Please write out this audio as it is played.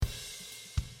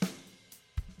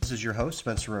This is your host,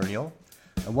 Spencer O'Neill,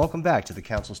 and welcome back to the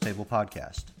Council's Table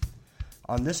Podcast.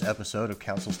 On this episode of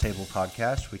Council's Table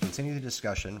Podcast, we continue the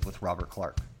discussion with Robert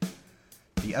Clark.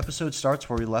 The episode starts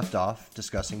where we left off,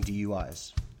 discussing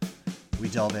DUIs. We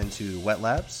delve into wet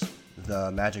labs,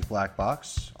 the magic black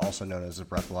box, also known as a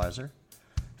breathalyzer,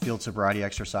 field sobriety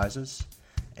exercises,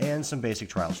 and some basic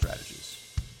trial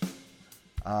strategies.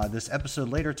 This episode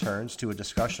later turns to a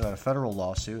discussion on a federal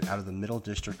lawsuit out of the Middle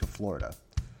District of Florida.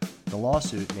 The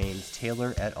lawsuit, named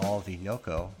Taylor et al. V.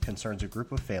 Nocco, concerns a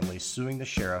group of families suing the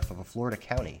sheriff of a Florida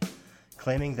county,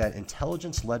 claiming that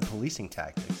intelligence-led policing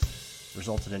tactics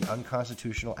resulted in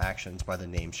unconstitutional actions by the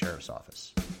named sheriff's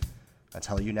office. I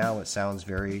tell you now, it sounds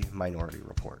very Minority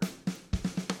Report.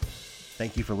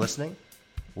 Thank you for listening.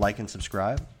 Like and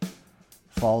subscribe.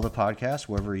 Follow the podcast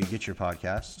wherever you get your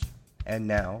podcasts. And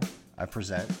now, I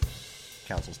present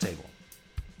Council's Table.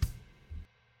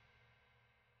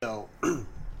 So,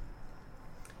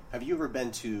 have you ever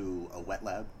been to a wet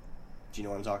lab? Do you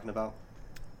know what I'm talking about?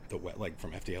 The wet, like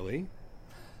from FDLE?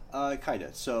 Kind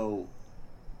of. So,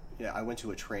 yeah, I went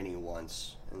to a training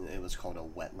once, and it was called a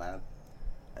wet lab.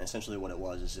 And essentially what it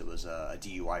was a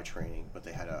DUI training, but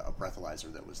they had a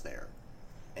breathalyzer that was there.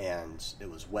 And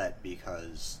it was wet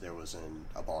because there was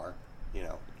a bar,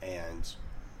 and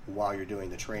while you're doing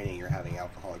the training, you're having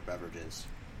alcoholic beverages.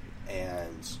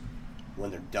 And when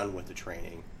they're done with the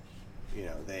training,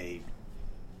 they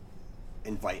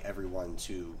invite everyone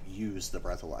to use the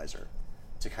breathalyzer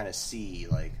to kind of see,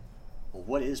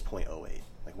 what is 0.08?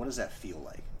 What does that feel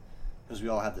like? Because we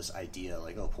all have this idea,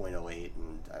 0.08,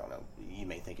 and I don't know, you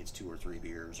may think it's 2 or 3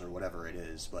 beers or whatever it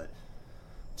is, but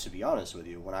to be honest with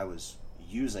you, when I was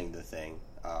using the thing,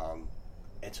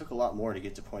 it took a lot more to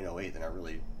get to 0.08 than I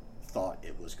really thought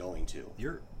it was going to.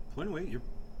 You're 0.08,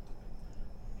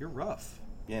 you're rough.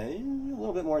 Yeah, you're a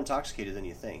little bit more intoxicated than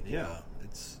you think. Yeah,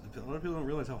 it's a lot of people don't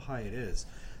realize how high it is.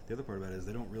 The other part about it is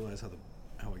they don't realize how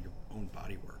your own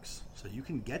body works. So you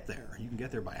can get there. You can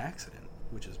get there by accident,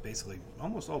 which is basically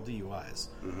almost all DUIs.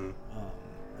 Mm-hmm.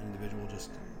 An individual just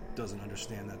doesn't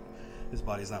understand that his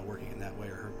body's not working in that way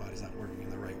or her body's not working in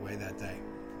the right way that day.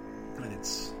 And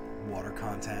it's water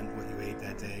content, what you ate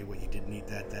that day, what you didn't eat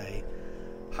that day.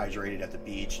 Hydrated at the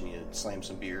beach and you slam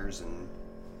some beers and...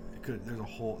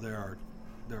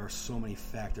 There are so many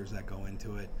factors that go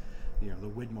into it. The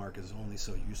WID-mark is only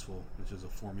so useful, which is a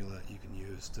formula that you can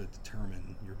use to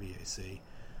determine your BAC.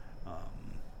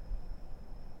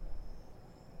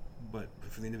 But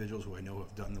for the individuals who I know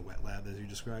have done the wet lab, as you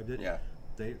described it, yeah,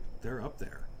 they're up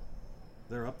there.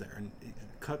 They're up there, and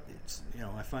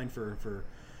I find for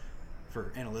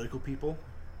analytical people,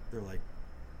 they're like,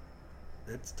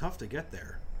 it's tough to get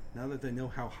there. Now that they know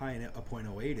how high a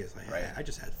 0.08 is, right. I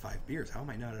just had 5 beers. How am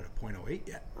I not at a 0.08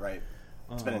 yet? Right.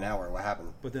 It's been an hour. What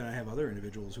happened? But then I have other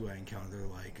individuals who I encounter. They're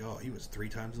like, "Oh, he was 3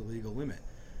 times the legal limit."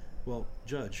 Well,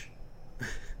 Judge,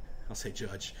 I'll say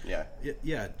Judge. Yeah.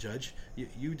 Yeah, Judge.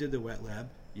 You did the wet lab.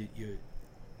 You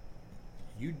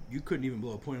couldn't even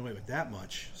blow a 0.08 with that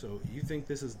much. So you think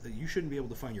you shouldn't be able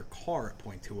to find your car at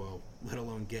 0.20, let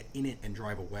alone get in it and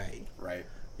drive away. Right.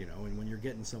 And when you're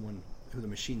getting someone who the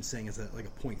machine's saying is at like a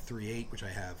 0.38, which I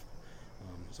have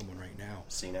someone right now.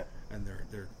 Seen it. And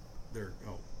they're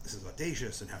oh, this is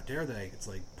audacious and how dare they? It's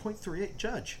like 0.38,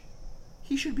 Judge.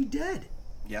 He should be dead.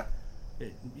 Yeah.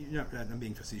 I'm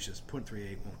being facetious.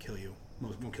 0.38 won't kill you.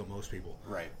 Won't kill most people.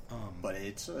 Right. But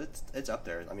it's up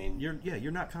there. I mean,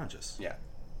 you're not conscious. Yeah.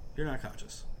 You're not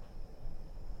conscious.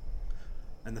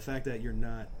 And the fact that you're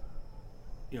not,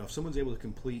 if someone's able to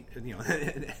complete, and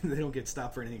they don't get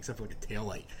stopped for anything except for like a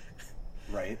taillight.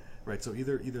 Right. Right. So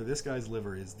either this guy's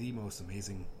liver is the most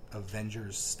amazing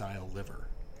Avengers style liver,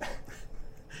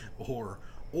 or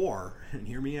and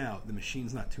hear me out, the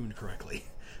machine's not tuned correctly,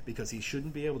 because he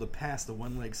shouldn't be able to pass the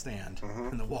one leg stand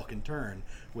and the walk and turn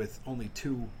with only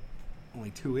two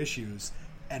issues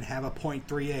and have a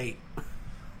 0.38.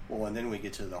 Well, and then we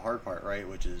get to the hard part, right,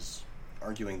 which is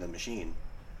arguing the machine.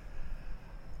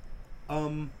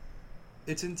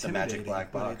 It's intimidating. The magic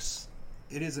black box.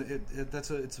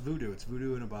 It's voodoo. It's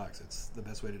voodoo in a box. It's the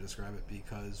best way to describe it,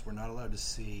 because we're not allowed to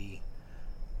see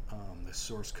the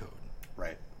source code.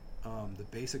 Right. The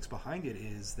basics behind it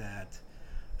is that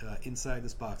inside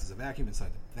this box is a vacuum.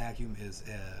 Inside the vacuum is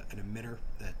an emitter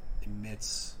that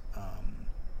emits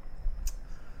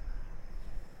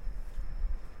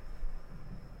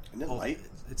and then light?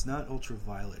 It's not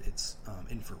ultraviolet. It's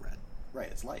infrared. Right,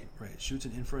 it's light. Right, it shoots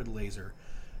an infrared laser,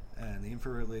 and the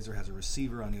infrared laser has a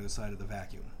receiver on the other side of the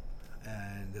vacuum.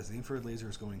 And as the infrared laser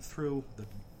is going through,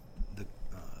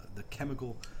 the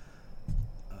chemical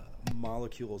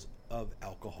molecules of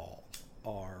alcohol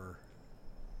are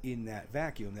in that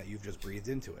vacuum that you've just breathed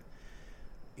into it.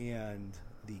 And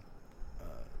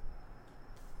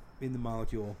in the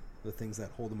molecule, the things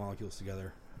that hold the molecules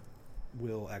together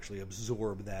will actually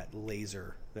absorb that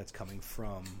laser that's coming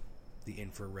from the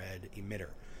infrared emitter.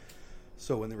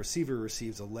 So when the receiver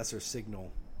receives a lesser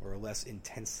signal or a less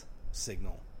intense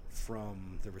signal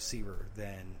from the receiver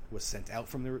than was sent out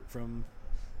from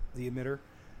the emitter,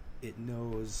 it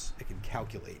knows, it can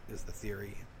calculate, is the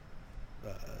theory,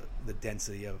 the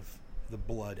density of the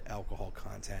blood alcohol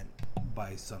content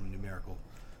by some numerical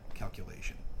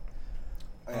calculation.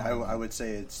 I would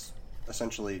say it's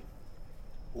essentially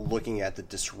looking at the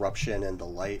disruption in the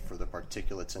light for the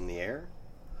particulates in the air.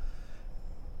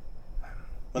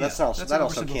 But that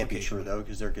also can't be true, though,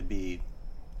 because there could be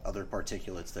other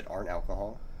particulates that aren't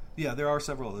alcohol. Yeah, there are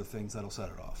several other things that'll set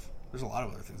it off. There's a lot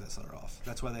of other things that set it off.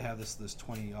 That's why they have this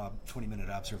 20-minute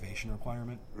observation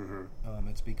requirement. Mm-hmm.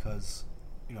 It's because,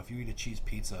 if you eat a cheese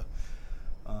pizza,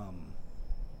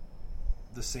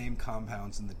 the same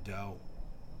compounds in the dough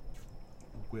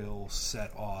will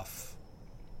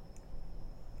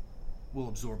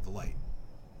absorb the light.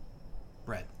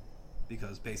 Bread.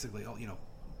 Because basically,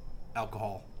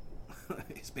 alcohol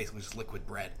is basically just liquid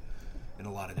bread in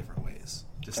a lot of different ways.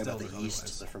 Distilled the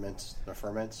yeast, the ferments.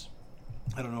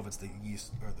 I don't know if it's the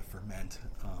yeast or the ferment,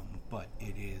 but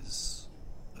it is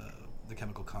the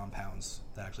chemical compounds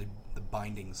that actually, the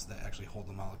bindings that actually hold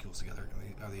the molecules together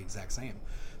are the exact same.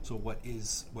 So what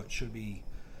should be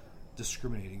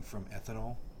discriminating from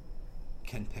ethanol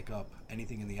can pick up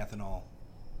anything in the ethanol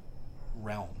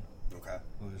realm. Okay.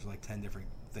 Well, there's like 10 different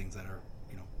things that are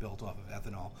built off of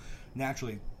ethanol.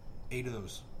 Naturally, 8 of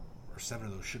those or 7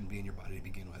 of those shouldn't be in your body to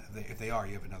begin with. If they are,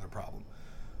 you have another problem.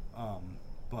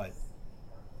 But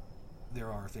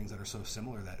there are things that are so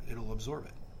similar that it'll absorb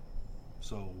it.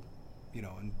 So,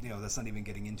 that's not even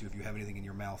getting into if you have anything in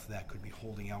your mouth that could be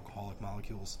holding alcoholic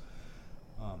molecules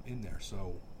in there.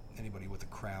 So anybody with a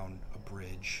crown, a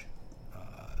bridge,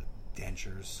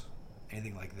 dentures,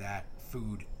 anything like that,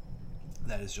 food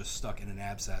that is just stuck in an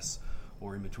abscess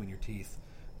or in between your teeth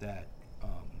that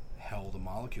held a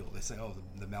molecule. They say,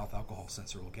 the mouth alcohol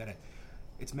sensor will get it.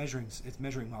 It's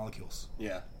measuring molecules.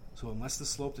 Yeah. So unless the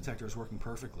slope detector is working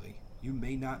perfectly, you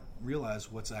may not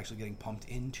realize what's actually getting pumped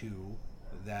into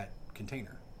that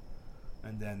container.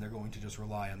 And then they're going to just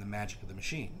rely on the magic of the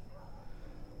machine.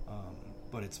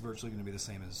 But it's virtually going to be the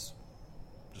same as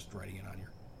just writing it on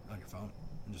your phone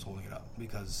and just holding it up,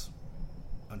 because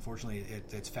unfortunately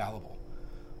it's fallible.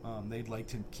 They'd like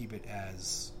to keep it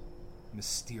as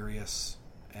mysterious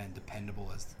and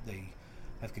dependable as they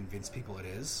have convinced people it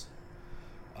is.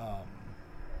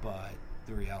 But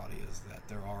the reality is that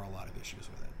there are a lot of issues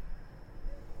with it.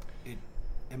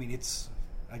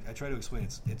 I try to explain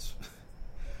it's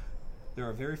there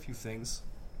are very few things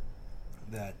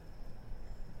that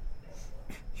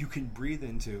you can breathe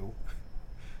into,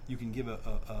 you can give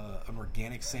an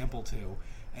organic sample to,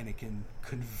 and it can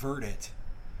convert it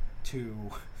to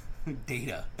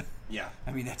data. Yeah.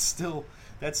 That's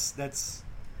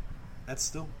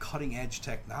still cutting edge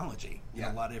technology in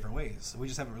a lot of different ways. We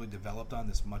just haven't really developed on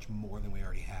this much more than we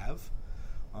already have,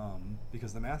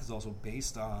 because the math is also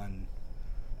based on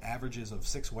averages of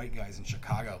 6 white guys in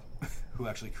Chicago who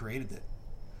actually created it.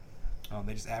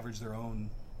 They just averaged their own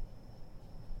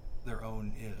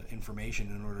information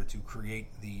in order to create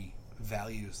the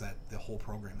values that the whole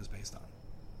program is based on.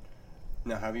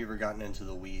 Now, have you ever gotten into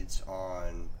the weeds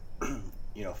on,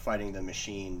 fighting the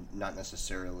machine, not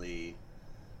necessarily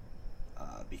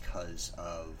because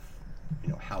of,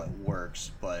 how it works,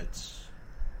 but,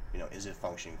 is it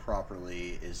functioning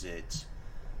properly? Is it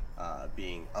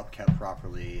being upkept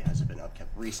properly? Has it been upkept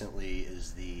recently?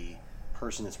 Is the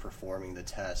person that's performing the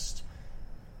test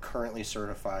currently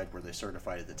certified? Were they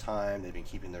certified at the time? They've been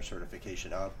keeping their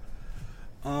certification up?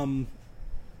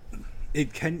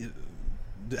 It can,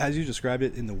 as you described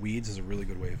it, in the weeds is a really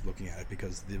good way of looking at it,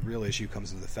 because the real issue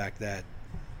comes into the fact that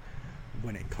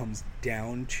when it comes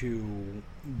down to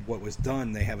what was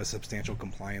done, they have a substantial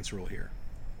compliance rule here.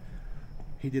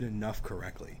 He did enough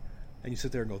correctly, and you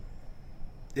sit there and go,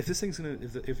 if this thing's gonna,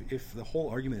 if the whole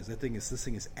argument is this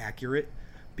thing is accurate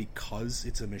because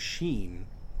it's a machine,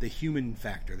 the human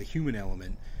factor, the human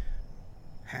element,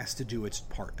 has to do its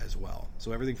part as well.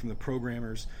 So everything from the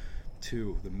programmers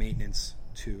to the maintenance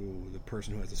to the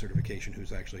person who has the certification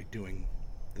who's actually doing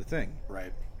the thing.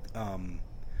 Right.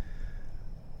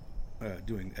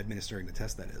 Administering the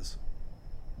test, that is.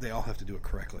 They all have to do it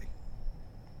correctly.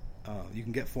 You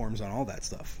can get forms on all that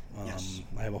stuff. Yes.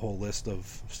 I have a whole list of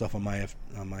stuff on my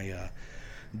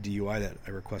DUI that I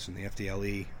request from the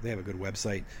FDLE. They have a good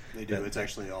website. They do. It's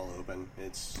actually all open.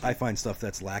 I find stuff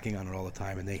that's lacking on it all the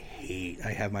time, and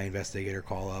I have my investigator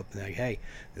call up and like, hey,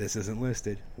 this isn't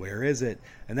listed. Where is it?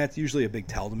 And that's usually a big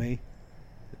tell to me.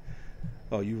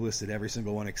 Oh, you listed every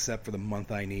single one except for the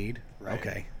month I need. Right.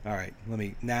 Okay, all right. Let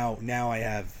me now.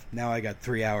 I got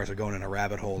 3 hours of going in a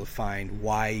rabbit hole to find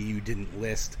why you didn't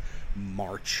list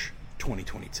March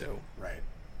 2022. Right.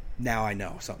 Now I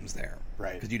know something's there.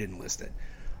 Right. Because you didn't list it.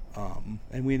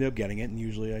 And we end up getting it, and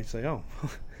usually I say, oh,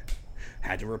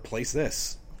 had to replace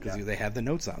this because they have the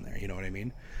notes on there. You know what I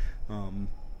mean?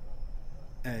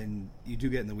 And you do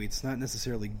get in the weeds. It's not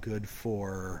necessarily good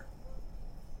for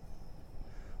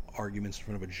arguments in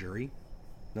front of a jury.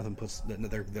 Nothing puts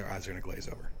their eyes are going to glaze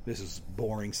over. This is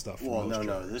boring stuff. Well,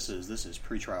 no. This is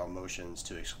pretrial motions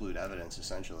to exclude evidence,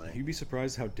 essentially. You'd be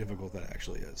surprised how difficult that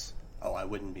actually is. Oh, I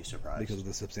wouldn't be surprised because of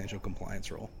the substantial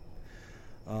compliance rule.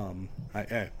 I'm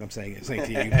saying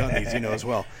to you, you've done these, you know as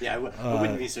well. Yeah, I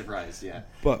wouldn't be surprised. Yeah.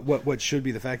 But what should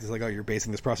be the fact is like, oh, you're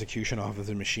basing this prosecution off of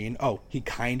the machine. Oh, he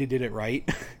kind of did it right.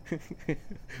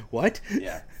 What?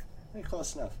 Yeah.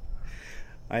 Close enough.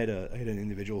 I had an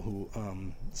individual who,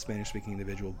 Spanish-speaking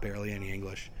individual, barely any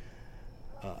English,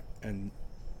 and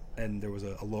there was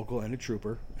a local and a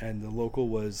trooper, and the local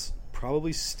was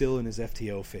probably still in his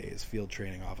FTO phase, field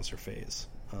training officer phase,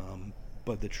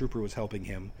 but the trooper was helping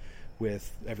him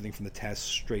with everything from the test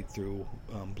straight through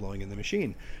blowing in the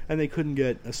machine, and they couldn't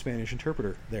get a Spanish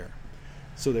interpreter there,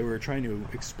 so they were trying to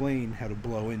explain how to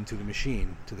blow into the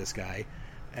machine to this guy,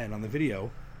 and on the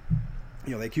video,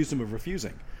 they accused him of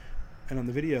refusing. And on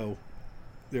the video,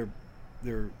 they're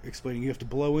explaining you have to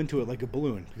blow into it like a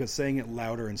balloon because saying it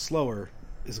louder and slower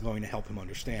is going to help him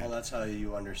understand. Well, that's how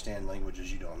you understand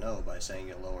languages you don't know, by saying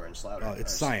it lower and louder.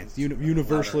 It's science.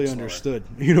 Universally understood.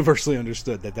 Universally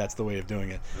understood that that's the way of doing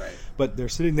it. Right. But they're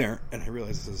sitting there, and I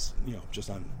realize this is just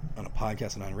on a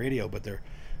podcast and on radio, but they're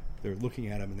looking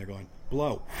at him and they're going,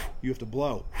 blow. You have to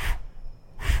blow.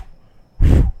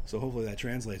 So hopefully that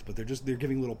translates, but they're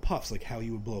giving little puffs like how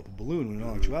you would blow up a balloon. When in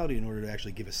all actuality, in order to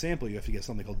actually give a sample, you have to get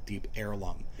something called deep air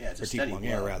lung. Yeah, it's or deep lung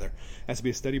air rather. It has to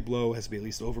be a steady blow. It has to be at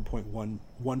least over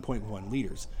 1.1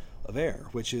 liters of air,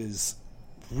 which is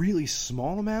really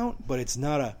small amount, but it's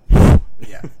not a.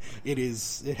 Yeah. It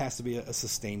has to be a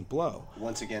sustained blow.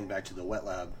 Once again, back to the wet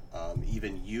lab.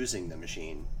 Even using the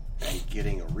machine and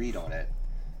getting a read on it,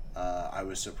 I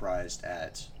was surprised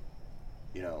at,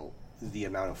 the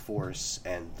amount of force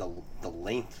and the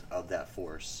length of that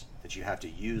force that you have to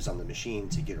use on the machine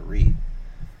to get a read.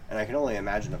 And I can only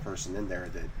imagine the person in there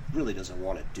that really doesn't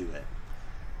want to do it.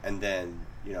 And then,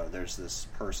 there's this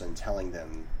person telling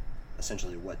them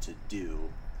essentially what to do,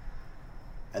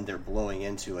 and they're blowing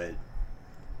into it,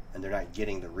 and they're not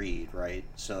getting the read, right?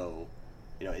 So,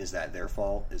 is that their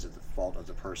fault? Is it the fault of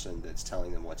the person that's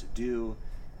telling them what to do?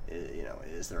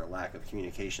 Is there a lack of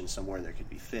communication somewhere that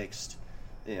could be fixed?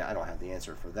 I don't have the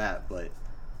answer for that, but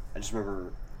I just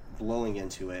remember blowing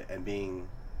into it and being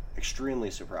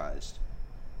extremely surprised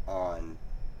on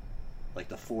like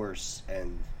the force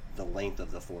and the length of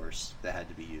the force that had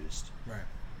to be used. Right.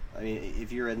 I mean,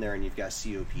 if you're in there and you've got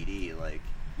COPD, like,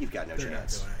 you've got no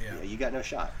chance. Not doing it, yeah, you got no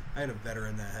shot. I had a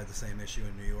veteran that had the same issue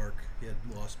in New York. He had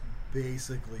lost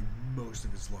basically most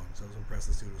of his lungs. I was impressed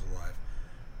this dude was alive.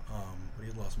 But he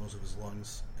had lost most of his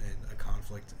lungs in a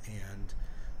conflict, and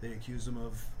they accused him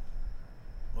of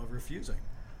refusing.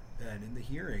 And in the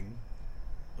hearing,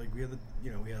 like we had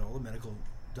all the medical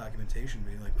documentation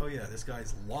being like, oh yeah, this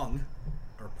guy's lung,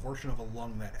 or portion of a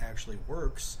lung that actually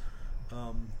works,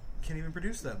 can't even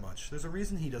produce that much. There's a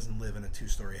reason he doesn't live in a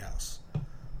 2-story house.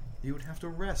 He would have to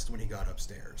rest when he got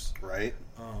upstairs. Right.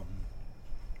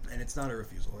 And it's not a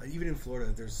refusal. Even in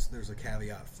Florida, there's a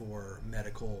caveat for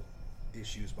medical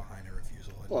issues behind a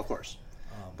refusal. Well, of course.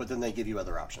 But then they give you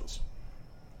other options.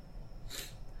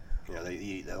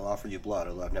 They'll offer you blood,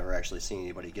 although I've never actually seen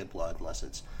anybody get blood unless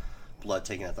it's blood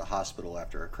taken at the hospital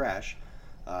after a crash.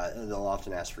 They'll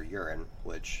often ask for urine,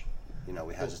 which,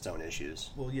 has its own issues.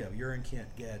 Well, yeah, urine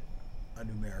can't get a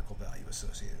numerical value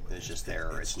associated with it. It's just there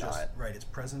or it's not. Right, it's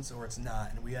presence or it's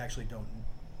not. And we actually don't.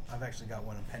 I've actually got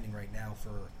one pending right now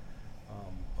for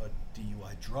a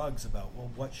DUI drugs about, well,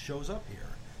 what shows up here?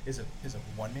 Is it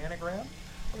 1 nanogram?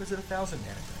 Or is it 1,000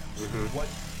 nanograms?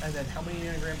 Mm-hmm. And then how many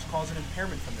nanograms cause an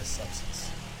impairment from this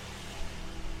substance?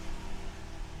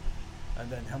 And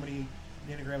then how many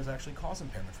nanograms actually cause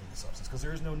impairment from this substance? Because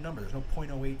there is no number. There's no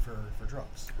 0.08 for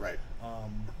drugs. Right.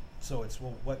 So it's,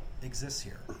 well, what exists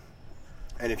here?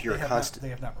 And if you're they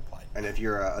have not replied. And if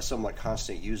you're a somewhat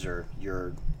constant user,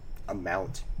 your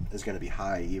amount is going to be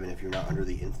high, even if you're not under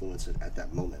the influence at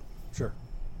that moment. Sure.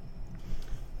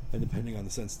 And depending on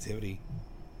the sensitivity,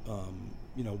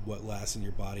 what lasts in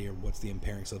your body, or what's the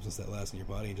impairing substance that lasts in your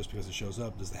body, and just because it shows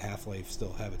up, does the half-life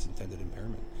still have its intended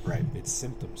impairment? Right. Its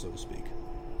symptom, so to speak.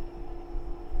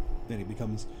 Then it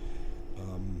becomes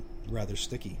rather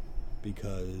sticky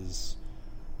because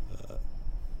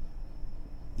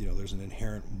there's an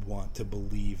inherent want to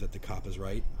believe that the cop is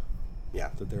right,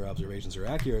 that their observations are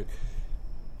accurate,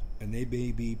 and they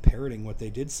may be parroting what they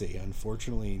did see.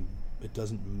 Unfortunately, it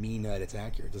doesn't mean that it's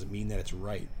accurate. It doesn't mean that it's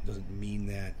right. It doesn't mean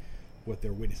that what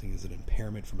they're witnessing is an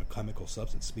impairment from a chemical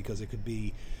substance, because it could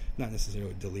be not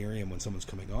necessarily delirium when someone's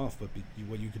coming off, but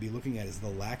what you could be looking at is the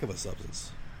lack of a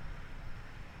substance,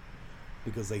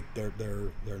 because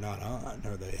they're not on,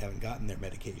 or they haven't gotten their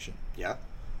medication. Yeah,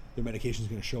 their medication is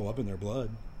going to show up in their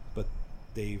blood, but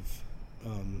they've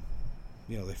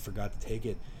they forgot to take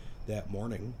it that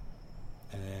morning,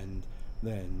 and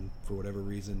then for whatever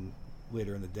reason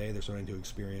later in the day they're starting to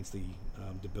experience the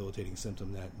debilitating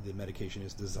symptom that the medication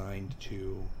is designed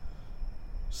to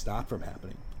stop from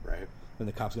happening. Right. And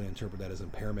the cop's going to interpret that as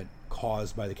impairment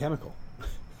caused by the chemical.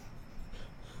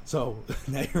 So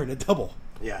now you're in a double.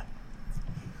 Yeah.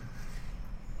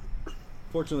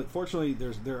 Fortunately,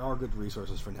 there are good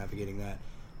resources for navigating that.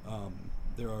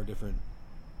 There are different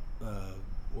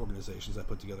organizations that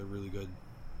put together really good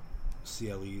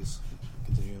CLEs,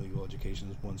 continuing legal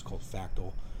education. One's called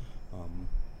Factal.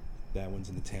 That one's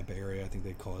in the Tampa area. I think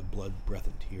they call it Blood, Breath,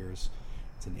 and Tears.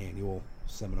 It's an annual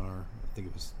seminar. I think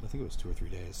it was 2 or 3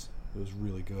 days. It was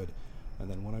really good. And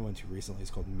then one I went to recently is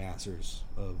called Masters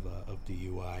of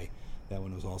DUI. That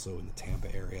one was also in the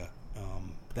Tampa area.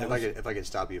 If I could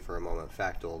stop you for a moment,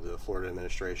 Factal, the Florida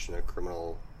Administration of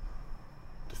Criminal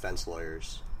Defense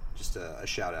Lawyers, just a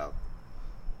shout out.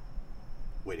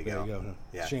 Way to go. There you go.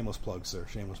 Yeah. Shameless plug, sir.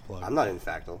 Shameless plug. I'm not in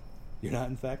Factal. You're not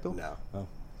in Factal? No. Oh.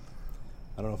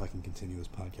 I don't know if I can continue this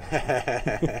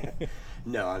podcast.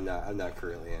 No, I'm not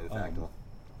currently in Factal.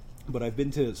 But I've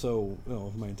been to,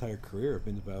 my entire career, I've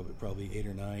been to about probably 8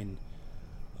 or 9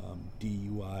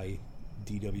 DUI,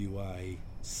 DWI,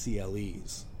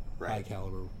 CLEs. Right. High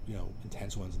caliber,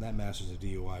 intense ones. And that Masters of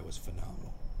DUI was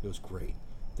phenomenal. It was great.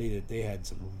 They had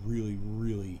some really,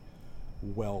 really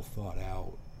well thought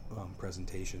out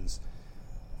presentations,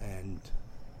 and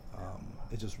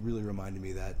it just really reminded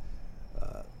me that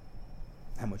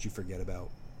how much you forget about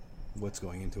what's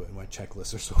going into it, and why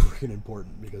checklists are so freaking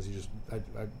important, because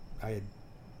I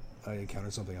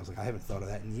encountered something, I was like, I haven't thought of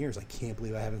that in years. I can't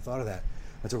believe I haven't thought of that.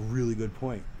 That's a really good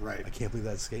point. Right. I can't believe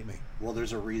that escaped me. Well,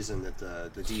 there's a reason that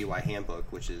the DUI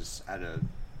handbook, which is at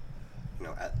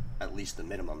least the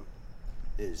minimum,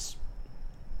 is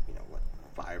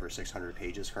 500 or 600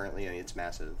 pages currently. I mean, it's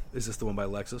massive. Is this the one by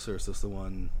Lexus, or is this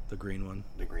the green one?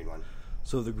 The green one.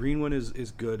 So the green one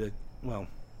is good at, well,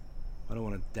 I don't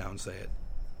want to downsay it,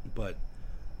 but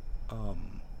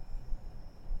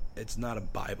it's not a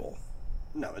Bible.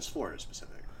 No, it's Florida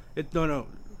specific. No,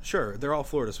 sure, they're all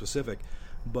Florida specific,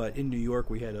 but in New York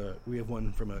we have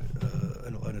one from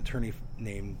an attorney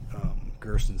named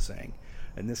Gerstensang,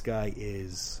 and this guy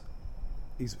he's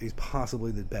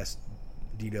possibly the best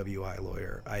DWI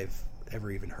lawyer I've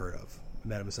ever even heard of.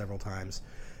 Met him several times.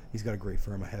 He's got a great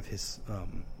firm. I have his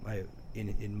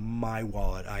in my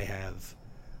wallet I have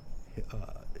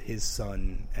his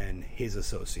son and his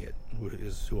associate,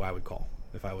 who I would call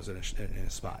if I was in a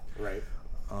spot. Right.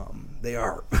 They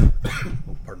are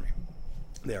pardon me.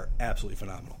 They are absolutely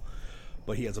phenomenal.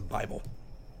 But he has a Bible,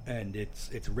 and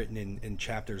it's written in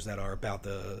chapters that are about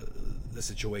the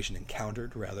situation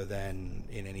encountered, rather than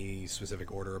in any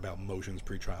specific order about motions,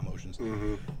 pretrial motions.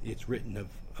 Mm-hmm. It's written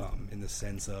in the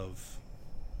sense of,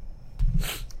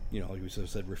 like we sort of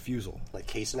said, refusal. Like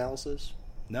case analysis?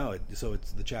 No, so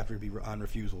it's the chapter would be on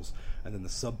refusals, and then the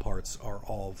subparts are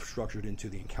all structured into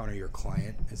the encounter your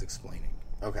client is explaining.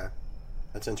 Okay.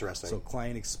 That's interesting. So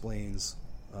client explains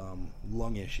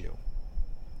lung issue.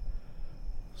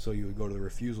 So you would go to the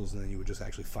refusals, and then you would just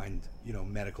actually find,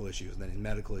 medical issues. And then in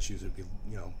medical issues, it would be,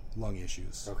 lung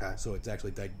issues. Okay. So it's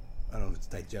actually, I don't know if it's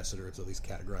digested or it's at least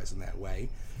categorized in that way.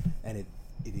 And it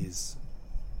is,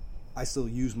 I still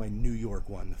use my New York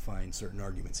one to find certain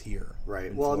arguments here.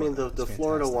 Right. Well, Florida. I mean, the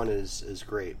Florida fantastic. one is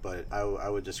great, but I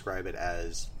would describe it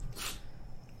as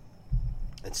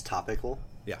it's topical.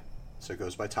 Yeah. So it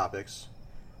goes by topics.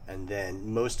 And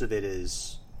then most of it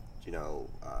is,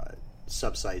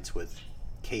 subsites with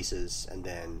cases and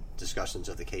then discussions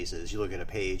of the cases. You look at a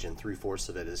page and 3/4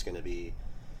 of it is going to be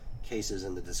cases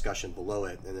and the discussion below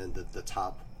it. And then the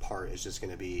top part is just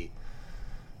going to be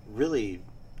really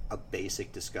a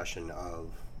basic discussion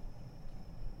of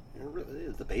really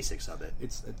the basics of it.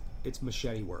 It's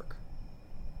machete work.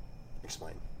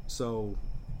 Explain. So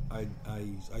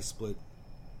I split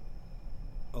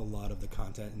a lot of the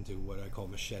content into what I call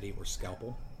machete or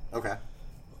scalpel. Okay.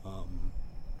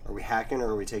 Are we hacking,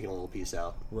 or are we taking a little piece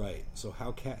out? Right. So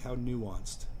how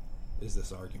nuanced is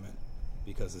this argument?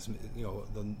 Because this,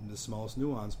 the smallest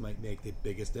nuance might make the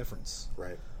biggest difference.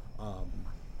 Right.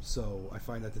 So I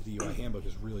find that the DUI handbook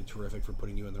is really terrific for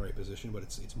putting you in the right position, but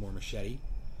it's more machete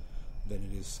than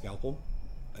it is scalpel.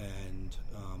 And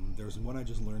there's one I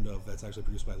just learned of that's actually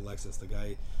produced by Lexus. The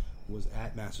guy was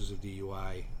at Masters of DUI.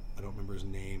 I don't remember his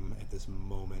name at this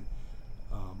moment,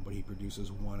 but he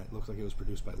produces one. It looks like it was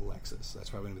produced by Lexus. That's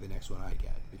probably going to be the next one I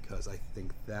get, because I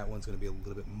think that one's going to be a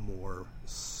little bit more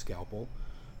scalpel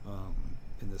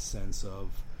in the sense of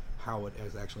how it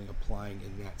is actually applying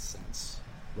in that sense,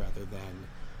 rather than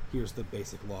here's the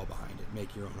basic law behind it,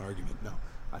 make your own argument. No,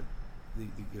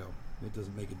 it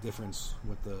doesn't make a difference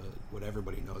what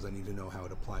everybody knows. I need to know how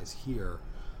it applies here,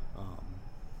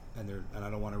 and I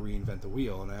don't want to reinvent the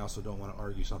wheel, and I also don't want to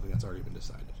argue something that's already been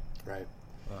decided. Right.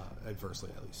 Adversely,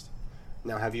 at least.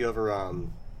 Now, have you ever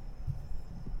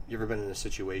been in a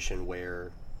situation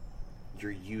where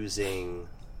you're using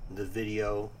the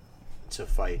video to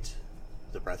fight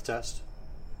the breath test?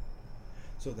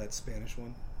 So that Spanish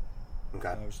one, okay,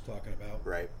 I was talking about,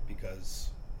 right?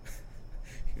 Because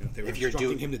they were if you're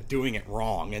instructing him to doing it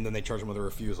wrong, and then they charge him with a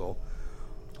refusal.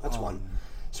 That's one.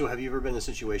 So have you ever been in a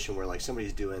situation where, like,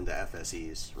 somebody's doing the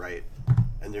FSEs, right,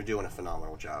 and they're doing a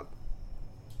phenomenal job?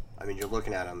 I mean, you're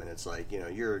looking at them, and it's like,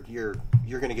 you're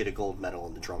going to get a gold medal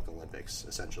in the Drunk Olympics,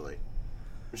 essentially,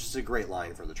 which is a great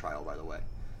line for the trial, by the way.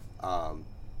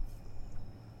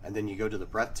 And then you go to the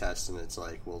breath test, and it's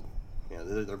like, well,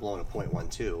 they're blowing a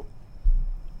 .12.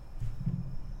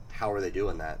 How are they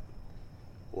doing that?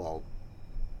 Well,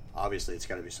 obviously, it's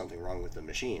got to be something wrong with the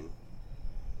machine,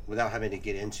 without having to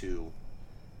get into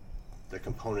the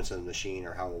components of the machine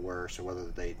or how it works, or whether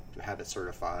they have it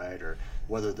certified, or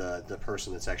whether the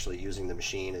person that's actually using the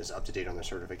machine is up to date on their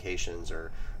certifications,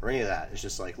 or any of that. It's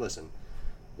just like, listen,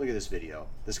 look at this video.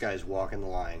 This guy is walking the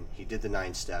line. He did the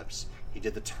 9 steps. He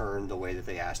did the turn the way that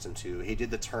they asked him to. He did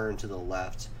the turn to the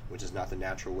left, which is not the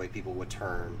natural way people would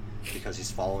turn, because he's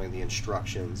following the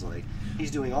instructions. Like,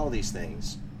 he's doing all these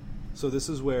things. So this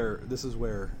is where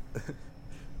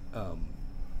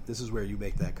you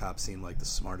make that cop seem like the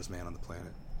smartest man on the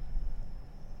planet.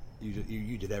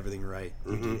 You did everything right.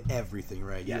 You did everything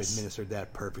right. Yes. You administered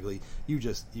that perfectly. You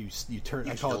turn.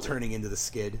 I call it turning into the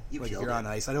skid. Like, if you're on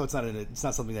ice. I know it's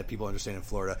not something that people understand in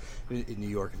Florida. In New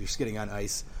York, if you're skidding on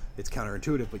ice, it's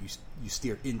counterintuitive, but you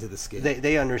steer into the skid.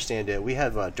 They understand it. We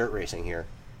have dirt racing here.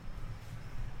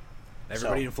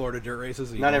 Everybody in Florida dirt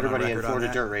races? Not everybody in Florida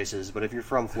dirt races, but if you're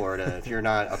from Florida, if you're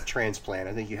not a transplant,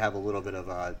 I think you have a little bit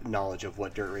of knowledge of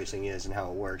what dirt racing is and how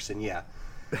it works, and yeah.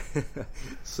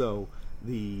 So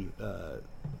you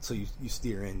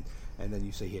steer in, and then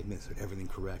you say he administered everything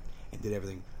correct and did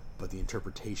everything, but the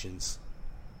interpretations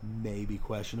may be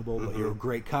questionable, but you're a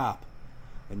great cop.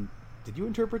 And did you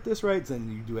interpret this right?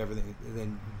 Then you do everything, and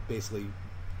then basically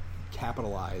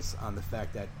capitalize on the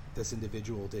fact that this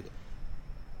individual did,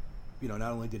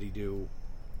 not only did he do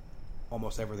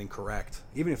almost everything correct,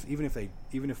 even if they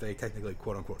technically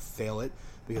quote unquote fail it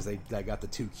because they got the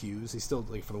 2 Qs, he still,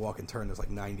 like, for the walk and turn, there's like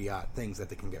 90 odd things that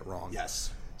they can get wrong.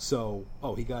 Yes. So,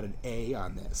 he got an A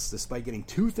on this despite getting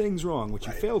 2 things wrong, which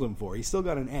you failed him for. He still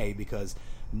got an A because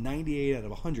 98 out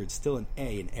of 100 is still an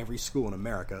A in every school in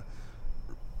America.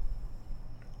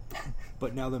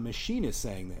 But now the machine is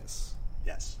saying this.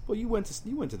 Yes. Well, you went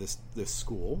to this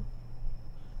school.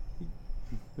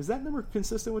 Is that number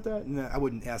consistent with that? And I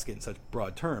wouldn't ask it in such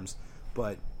broad terms,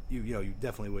 but you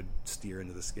definitely would steer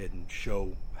into the skid and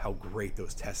show how great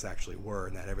those tests actually were,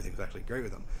 and that everything was actually great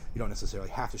with them. You don't necessarily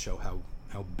have to show how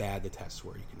bad the tests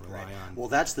were. You can rely on. Well,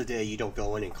 that's the day you don't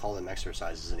go in and call them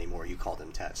exercises anymore. You call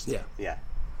them tests. Yeah. Yeah.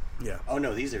 Yeah. Oh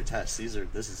no, these are tests.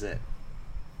 This is it.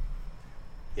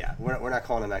 Yeah, we're not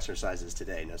calling them exercises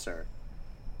today, no sir.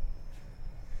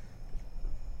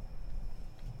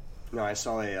 No, I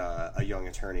saw a young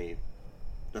attorney.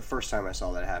 The first time I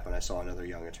saw that happen, I saw another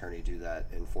young attorney do that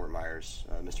in Fort Myers,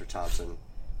 Mr. Thompson.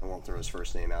 I won't throw his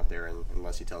first name out there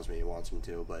unless he tells me he wants him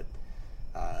to, but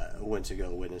went to go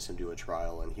witness him do a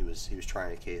trial, and he was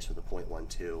trying a case with a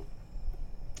 .12.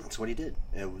 That's what he did.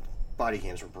 Body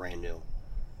cams were brand new.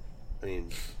 I mean,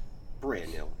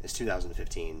 brand new. It's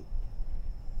 2015,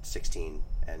 16,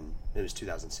 and it was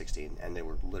 2016, and they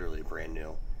were literally brand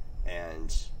new.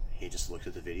 And he just looked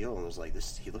at the video and was like,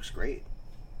 he looks great.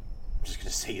 I'm just going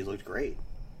to say he looked great.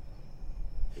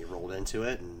 He rolled into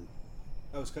it and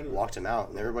walked him out,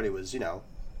 and everybody was,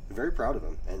 very proud of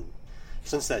him. And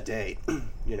since that day,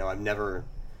 I've never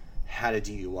had a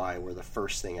DUI where the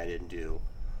first thing I didn't do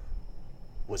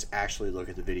was actually look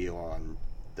at the video on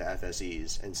the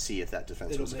FSEs and see if that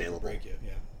defense was available. It'll break you,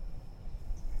 yeah.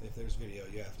 If there's video,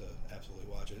 you have to absolutely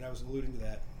watch it. And I was alluding to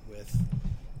that with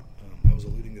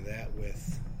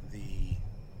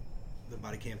the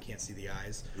body cam can't see the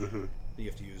eyes. Mm-hmm. You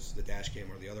have to use the dash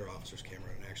cam or the other officer's camera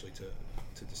and actually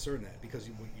to discern that, because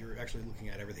you're actually looking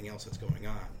at everything else that's going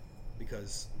on.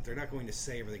 Because they're not going to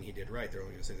say everything he did right; they're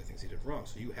only going to say the things he did wrong.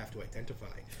 So you have to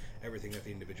identify everything that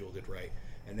the individual did right,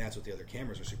 and that's what the other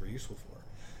cameras are super useful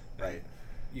for. Right.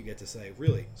 You get to say,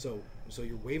 really? So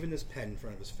you're waving this pen in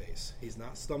front of his face. He's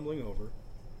not stumbling over.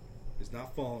 He's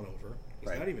not falling over.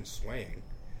 He's not even swaying.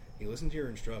 He listened to your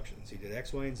instructions. He did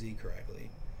X, Y, and Z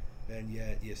correctly. And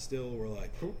yet you still were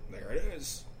like, there it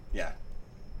is. Yeah.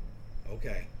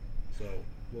 Okay. So,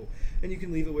 well, and you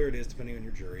can leave it where it is depending on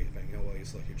your jury. Depending on how well you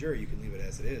select your jury, you can leave it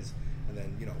as it is. And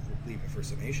then, leave it for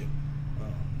summation.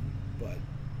 But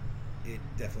it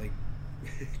definitely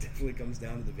comes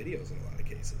down to the videos in a lot of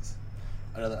cases.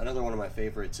 Another one of my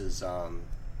favorites is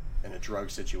in a drug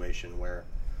situation where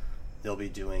they'll be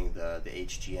doing the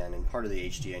HGN, and part of the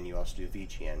HGN you also do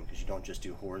VGN, because you don't just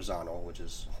do horizontal, which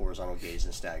is horizontal gaze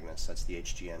nystagmus. That's the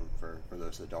HGN for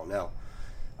those that don't know.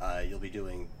 You'll be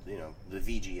doing the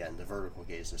VGN, the vertical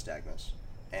gaze nystagmus,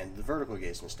 and the vertical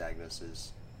gaze nystagmus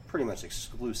is pretty much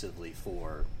exclusively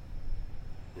for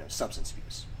substance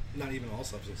abuse. Not even all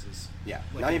substances. Yeah,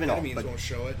 like not even all. Amphetamines won't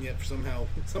show it, and yet somehow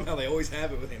they always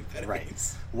have it with amphetamines.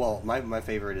 Right. Well, my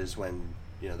favorite is when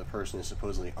the person is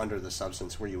supposedly under the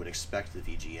substance where you would expect the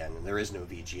VGN, and there is no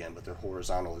VGN, but their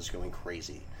horizontal is going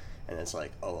crazy, and it's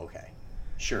like, oh, okay,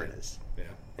 sure it is.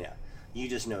 Yeah. You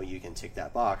just know you can tick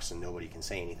that box, and nobody can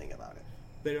say anything about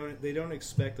it. They don't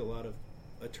expect a lot of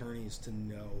attorneys to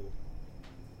know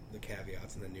the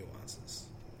caveats and the nuances,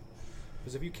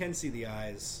 because if you can see the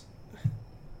eyes.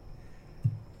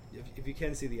 If you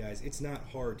can see the eyes, it's not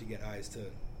hard to get eyes to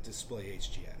display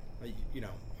HGN.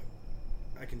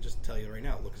 I can just tell you right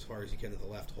now, look as far as you can to the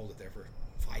left, hold it there for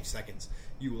 5 seconds.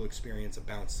 You will experience a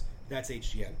bounce. That's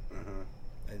HGN. Mm-hmm.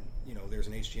 And, there's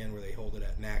an HGN where they hold it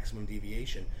at maximum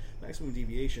deviation. Maximum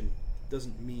deviation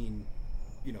doesn't mean,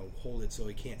 hold it so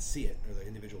he can't see it, or the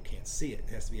individual can't see it.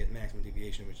 It has to be at maximum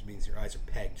deviation, which means your eyes are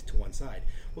pegged to one side.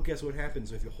 Well, guess what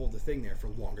happens if you hold the thing there for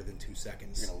longer than 2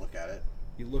 seconds? You're going to look at it.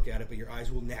 You look at it, but your eyes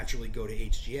will naturally go to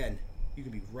HGN. You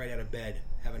can be right out of bed,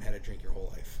 haven't had a drink your whole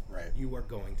life. Right. You are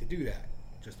going to do that,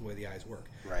 just the way the eyes work.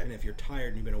 Right. And if you're tired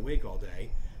and you've been awake all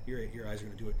day, your eyes are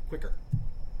going to do it quicker.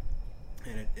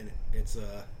 And it's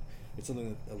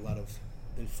something that a lot of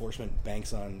enforcement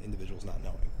banks on individuals not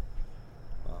knowing,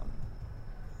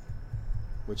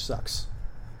 which sucks.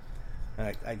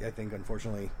 And I think,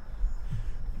 unfortunately,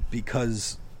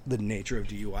 because the nature of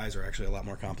DUIs are actually a lot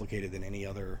more complicated than any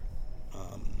other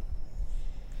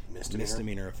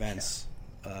misdemeanor offense.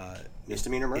 Yeah.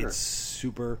 Misdemeanor murder. It's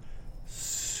super,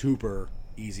 super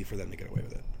easy for them to get away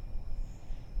with it.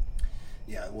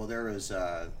 Yeah, well, there was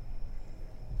an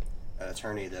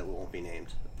attorney that won't be named,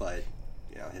 but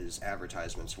his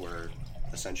advertisements were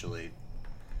essentially,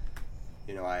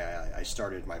 I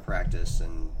started my practice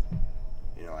and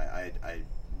I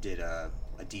did a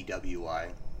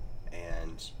DWI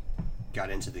and got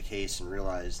into the case and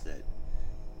realized that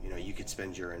you could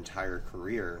spend your entire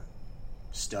career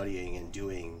studying and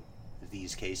doing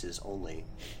these cases only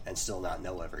and still not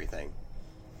know everything.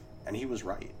 And he was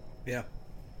right. Yeah.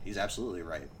 He's absolutely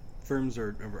right. Firms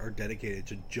are dedicated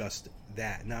to just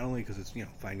that, not only because it's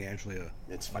financially a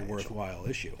worthwhile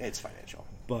issue. It's financial.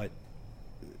 But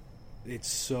it's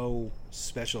so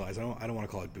specialized. I don't want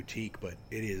to call it boutique, but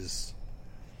it's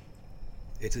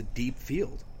a deep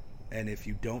field. And if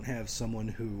you don't have someone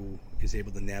who is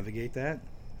able to navigate that,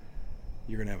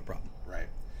 you're going to have a problem. Right.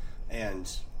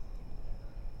 And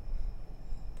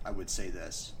I would say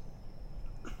this.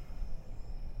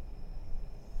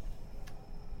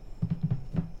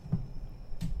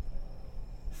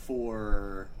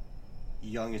 For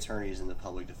young attorneys in the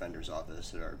public defender's office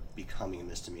that are becoming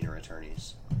misdemeanor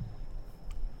attorneys,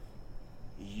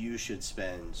 you should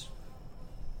spend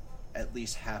at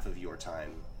least half of your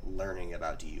time learning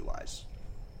about DUIs.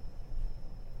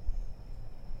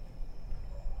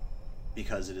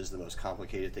 Because it is the most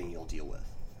complicated thing you'll deal with.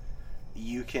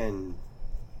 You can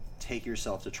take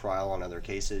yourself to trial on other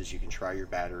cases, you can try your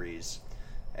batteries,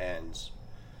 and,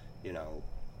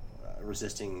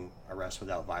 resisting arrest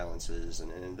without violences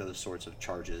and those sorts of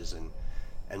charges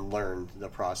and learn the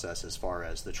process as far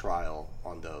as the trial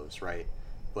on those, right?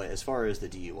 But as far as the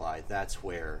DUI, that's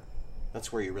where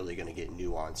That's where you're really going to get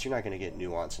nuance. You're not going to get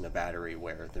nuance in a battery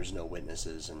where there's no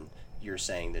witnesses and you're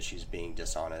saying that she's being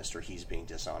dishonest or he's being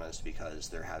dishonest because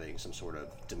they're having some sort of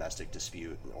domestic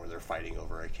dispute or they're fighting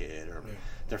over a kid or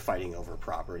they're fighting over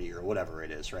property or whatever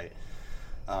it is, right?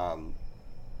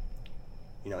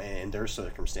 In their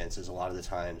circumstances, a lot of the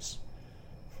times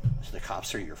the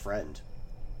cops are your friend.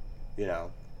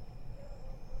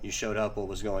 You showed up, what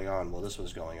was going on? Well, this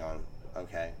was going on.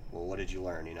 Okay, well, what did you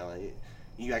learn?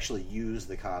 You actually use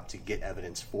the cop to get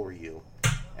evidence for you,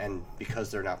 and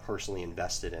because they're not personally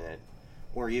invested in it,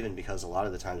 or even because a lot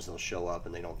of the times they'll show up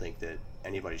and they don't think that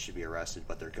anybody should be arrested,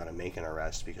 but they're going to make an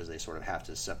arrest because they sort of have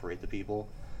to separate the people.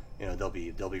 They'll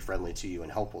be friendly to you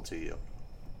and helpful to you.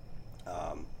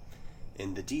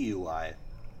 In the DUI,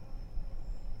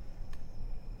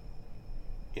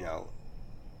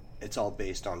 it's all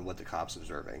based on what the cop's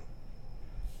observing.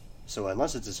 So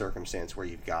unless it's a circumstance where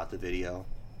you've got the video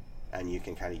and you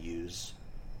can kind of use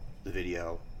the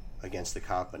video against the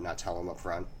cop but not tell him up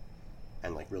front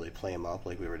and really play him up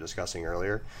like we were discussing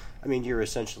earlier, you're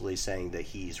essentially saying that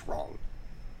he's wrong.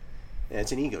 And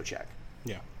it's an ego check.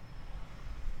 Yeah.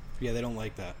 Yeah, they don't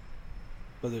like that.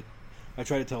 But I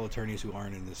try to tell attorneys who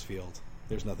aren't in this field,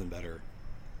 there's nothing better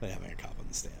than having a cop on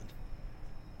the stand.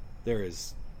 There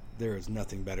is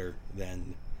nothing better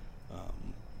than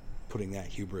putting that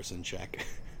hubris in check.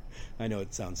 I know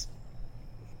it sounds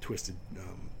twisted,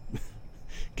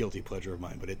 guilty pleasure of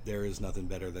mine, but there is nothing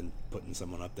better than putting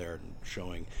someone up there and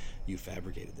showing you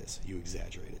fabricated this, you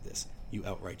exaggerated this, you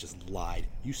outright just lied,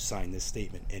 you signed this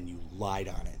statement and you lied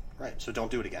on it. Right, so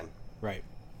don't do it again. Right.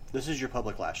 This is your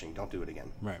public lashing, don't do it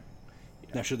again. Right.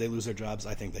 Now, should they lose their jobs?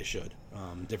 I think they should.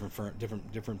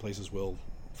 Different places will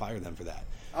fire them for that.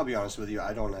 I'll be honest with you,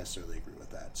 I don't necessarily agree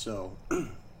with that. So,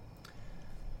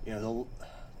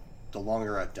 the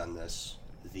longer I've done this,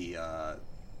 the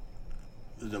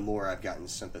more I've gotten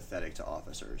sympathetic to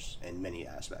officers in many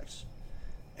aspects.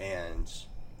 And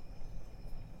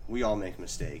we all make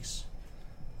mistakes.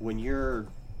 When you're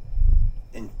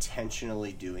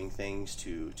intentionally doing things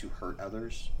to hurt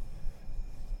others,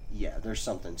 yeah, there's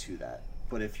something to that.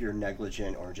 But if you're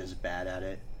negligent or just bad at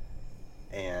it,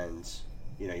 and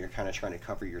you're kind of trying to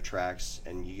cover your tracks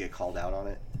and you get called out on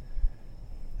it,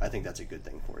 I think that's a good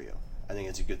thing for you. I think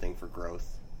it's a good thing for growth.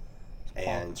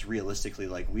 And realistically,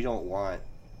 we don't want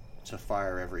to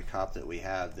fire every cop that we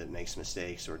have that makes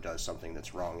mistakes or does something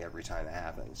that's wrong every time it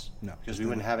happens. No. Because we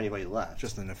wouldn't have anybody left.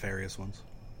 Just the nefarious ones.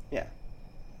 Yeah.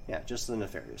 Yeah, just the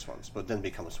nefarious ones. But then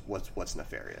becomes what's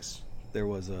nefarious. There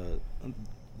was the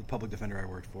public defender I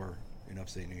worked for in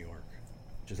upstate New York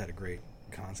just had a great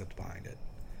concept behind it.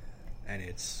 And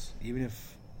it's even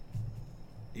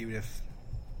if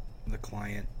the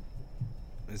client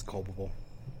is culpable,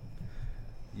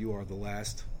 you are the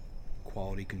last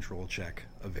quality control check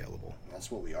available.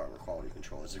 That's what we are. We're quality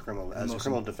control. As a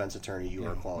criminal defense attorney, you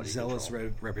are quality zealous control.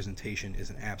 Zealous representation is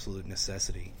an absolute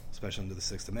necessity, especially under the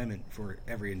Sixth Amendment, for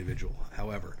every individual.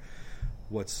 However,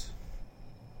 what's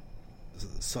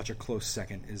such a close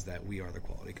second is that we are the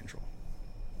quality control.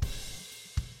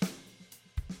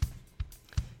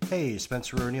 Hey,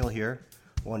 Spencer O'Neill here.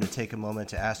 Wanted to take a moment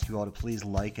to ask you all to please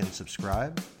like and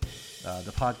subscribe.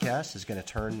 The podcast is going to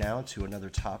turn now to another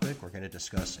topic. We're going to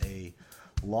discuss a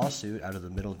lawsuit out of the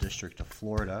Middle District of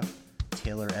Florida,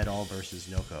 Taylor et al.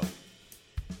 Versus Nocco.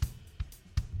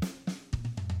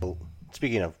 Oh,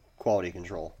 speaking of quality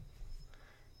control,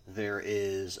 there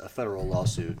is a federal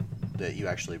lawsuit that you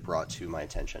actually brought to my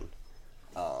attention.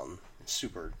 It's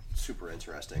super, super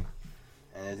interesting.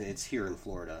 And it's here in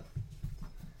Florida.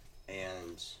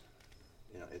 And,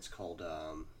 it's called,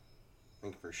 I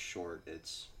think for short,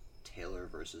 it's Taylor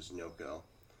versus Nocco.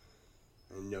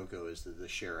 And Nocco is the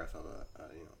sheriff of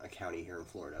a county here in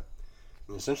Florida.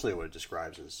 And essentially what it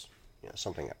describes is,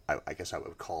 something I guess I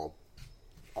would call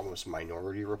almost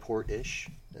Minority Report-ish.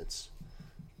 It's,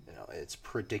 it's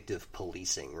predictive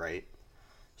policing, right?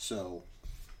 So,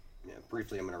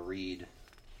 briefly I'm going to read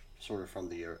sort of from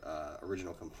the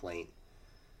original complaint.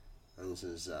 And this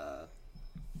is, a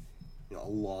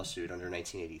lawsuit under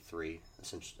 1983.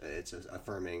 Essentially, it's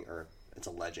affirming, or it's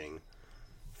alleging,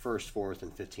 First, Fourth,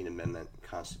 and 15th Amendment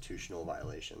constitutional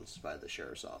violations by the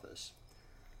Sheriff's Office.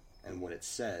 And what it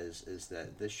says is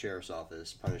that this Sheriff's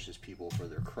Office punishes people for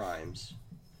their crimes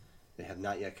they have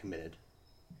not yet committed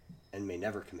and may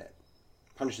never commit.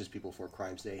 Punishes people for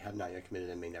crimes they have not yet committed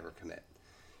and may never commit.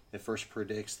 It first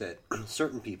predicts that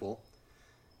certain people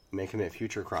may commit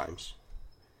future crimes,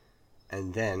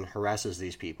 and then harasses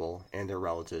these people and their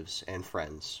relatives and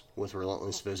friends with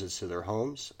relentless visits to their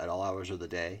homes at all hours of the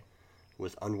day,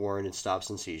 with unwarranted stops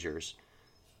and seizures,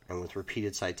 and with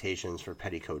repeated citations for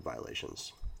petty code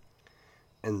violations.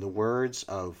 In the words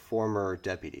of former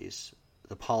deputies,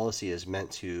 the policy is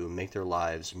meant to make their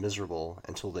lives miserable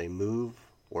until they move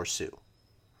or sue.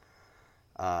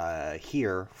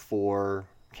 Here, 4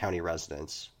 county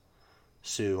residents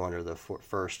sue under the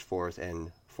First, Fourth,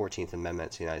 and 14th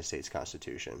Amendments to the United States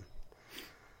Constitution.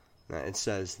 It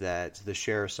says that the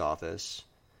sheriff's office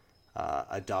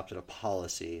adopted a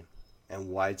policy and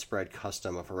widespread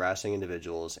custom of harassing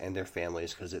individuals and their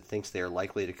families because it thinks they are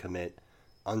likely to commit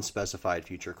unspecified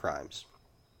future crimes.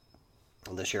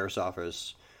 The sheriff's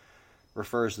office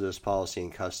refers to this policy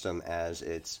and custom as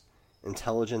its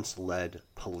intelligence-led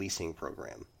policing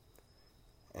program.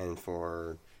 And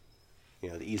for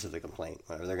the ease of the complaint,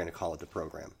 whatever they're going to call it, the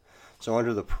program. So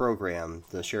under the program,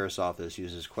 the sheriff's office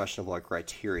uses questionable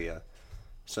criteria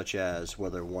such as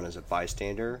whether one is a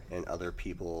bystander in other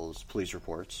people's police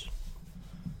reports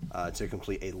to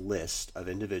complete a list of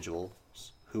individuals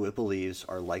who it believes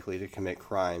are likely to commit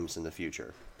crimes in the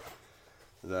future.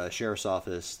 The sheriff's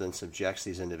office then subjects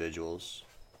these individuals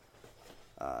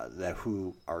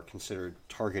who are considered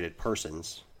targeted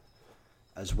persons,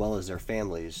 as well as their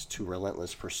families, to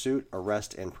relentless pursuit,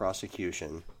 arrest, and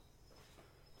prosecution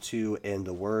to, in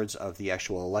the words of the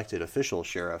actual elected official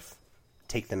sheriff,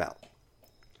 take them out.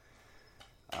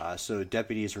 So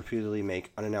deputies repeatedly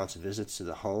make unannounced visits to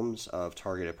the homes of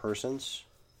targeted persons,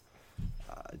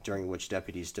 during which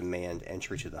deputies demand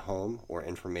entry to the home or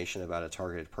information about a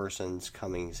targeted person's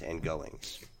comings and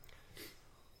goings.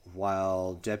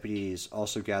 While deputies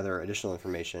also gather additional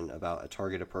information about a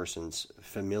targeted person's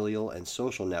familial and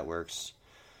social networks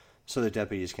so that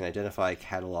deputies can identify,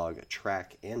 catalog,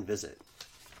 track, and visit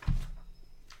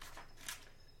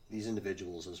these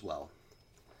individuals as well.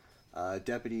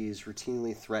 Deputies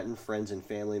routinely threaten friends and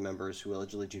family members who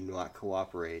allegedly do not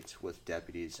cooperate with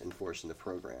deputies enforcing the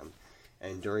program.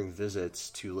 And during visits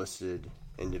to listed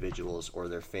individuals or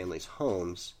their families'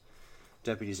 homes,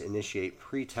 deputies initiate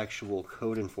pretextual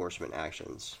code enforcement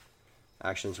actions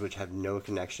which have no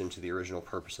connection to the original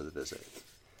purpose of the visit.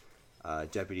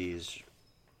 Deputies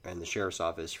and the sheriff's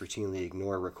office routinely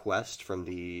ignore requests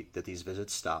that these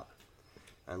visits stop.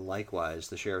 And likewise,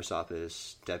 the sheriff's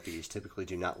office deputies typically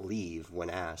do not leave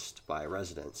when asked by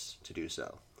residents to do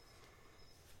so.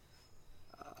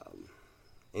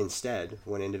 Instead,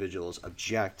 when individuals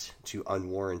object to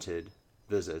unwarranted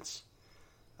visits,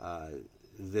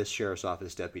 this sheriff's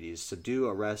office deputies subdue,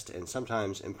 arrest, and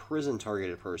sometimes imprison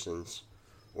targeted persons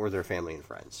or their family and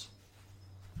friends.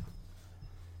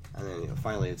 And then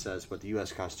finally it says, but the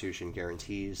U.S. Constitution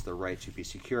guarantees the right to be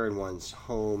secure in one's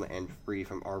home and free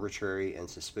from arbitrary and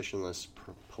suspicionless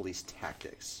police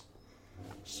tactics.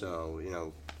 So,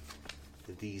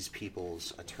 these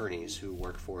people's attorneys who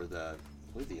work for I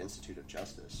believe the Institute of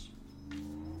Justice.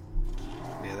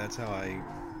 Yeah, that's how I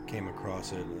came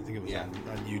across it. I think it was on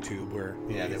YouTube where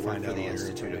they work for the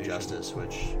Institute of Justice,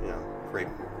 which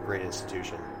great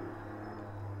institution.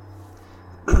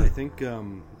 I think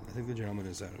the gentleman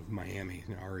is out of Miami,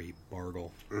 R.E.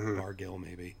 Bargill, Bargill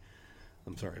maybe.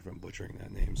 I'm sorry if I'm butchering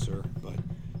that name, sir, but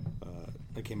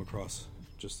I came across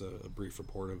just a brief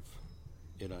report of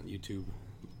it on YouTube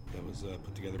that was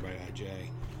put together by IJ,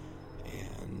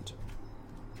 and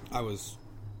I was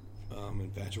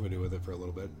infatuated with it for a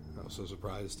little bit. I was so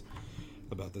surprised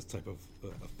about this type of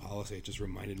policy. It just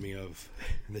reminded me of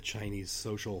the Chinese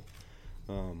social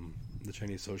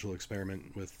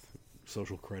experiment with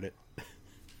social credit.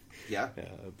 Yeah.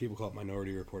 People call it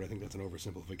Minority Report. I think that's an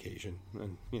oversimplification.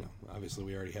 And, obviously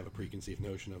we already have a preconceived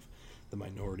notion of the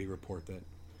Minority Report that,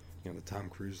 the Tom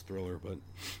Cruise thriller, but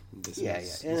this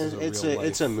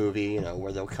it's a movie,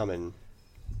 where they'll come in,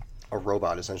 a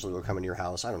robot essentially will come into your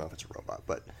house. I don't know if it's a robot,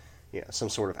 but some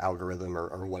sort of algorithm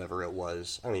or whatever it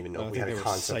was. I don't even know. We had a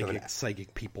concept of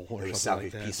psychic people or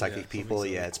something like that. Psychic people.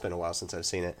 Yeah, it's been a while since I've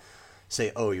seen it.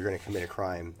 Say, oh, you're going to commit a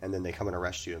crime, and then they come and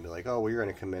arrest you and be like, oh, well, you're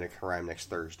going to commit a crime next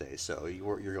Thursday, so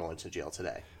you're going to jail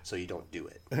today, so you don't do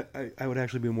it. I would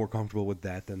actually be more comfortable with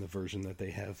that than the version that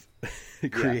they have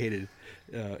created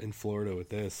in Florida with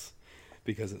this,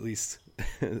 because at least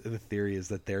the theory is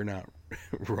that they're not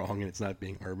wrong and it's not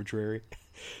being arbitrary.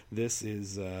 This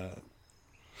is,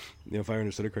 if I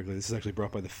understood it correctly, this is actually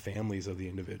brought by the families of the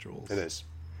individuals. It is.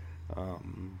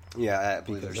 I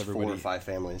believe there's 4 or 5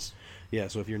 families. Yeah,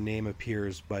 so if your name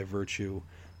appears by virtue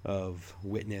of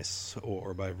witness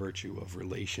or by virtue of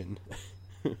relation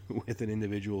with an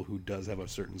individual who does have a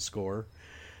certain score,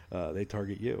 they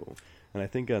target you. And I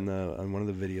think on one of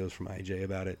the videos from IJ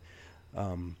about it,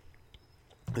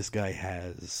 this guy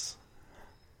has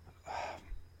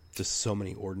just so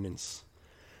many ordinance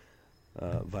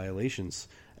violations,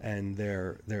 and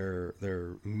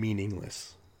they're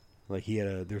meaningless. Like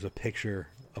there's a picture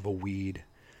of a weed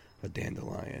a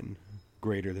dandelion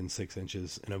greater than 6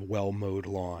 inches in a well-mowed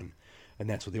lawn. And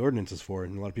that's what the ordinance is for.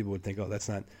 And a lot of people would think, oh, that's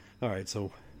not... All right,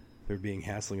 so they're being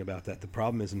hassling about that. The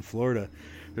problem is in Florida,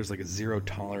 there's like a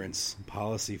zero-tolerance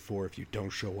policy for if you don't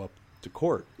show up to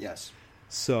court. Yes.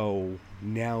 So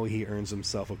now he earns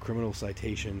himself a criminal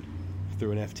citation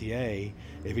through an FTA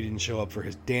if he didn't show up for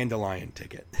his dandelion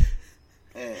ticket.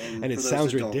 And it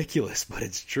sounds ridiculous, but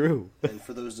it's true. And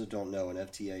for those that don't know, an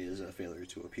FTA is a failure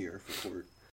to appear for court.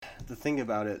 The thing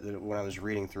about it, that when I was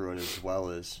reading through it as well,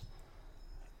 is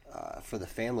for the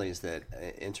families that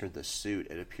entered the suit,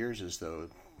 it appears as though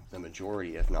the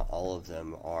majority, if not all of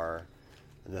them, are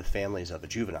the families of a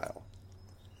juvenile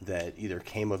that either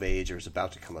came of age or is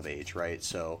about to come of age, right?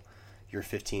 So your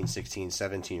 15, 16,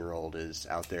 17-year-old is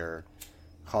out there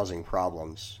causing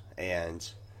problems, and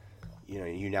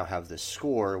you now have this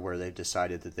score where they've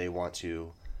decided that they want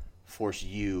to force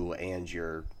you and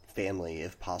your family,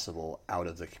 if possible, out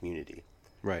of the community.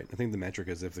 Right. I think the metric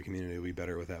is if the community will be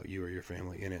better without you or your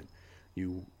family in it.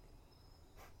 You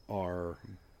are,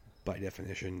 by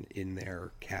definition, in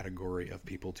their category of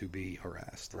people to be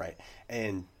harassed. Right.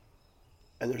 And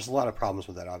there's a lot of problems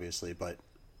with that, obviously, but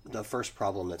the first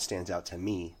problem that stands out to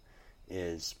me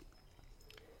is,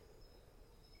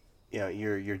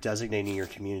 you're designating your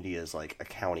community as like a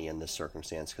county in this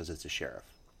circumstance because it's a sheriff.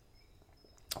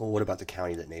 Well, what about the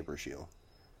county that neighbors you?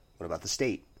 What about the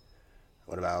state?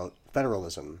 What about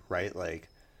federalism, right? Like,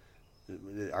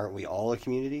 aren't we all a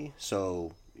community?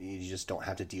 So you just don't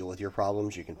have to deal with your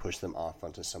problems. You can push them off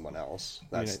onto someone else.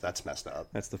 That's messed up.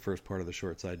 That's the first part of the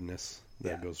short-sightedness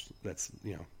that's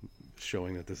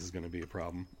showing that this is going to be a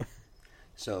problem.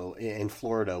 So in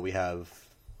Florida, we have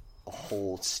a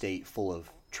whole state full of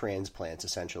transplants,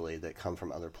 essentially, that come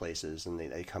from other places, and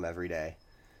they come every day.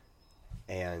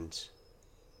 And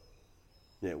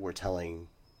we're telling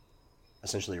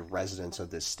essentially residents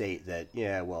of this state that,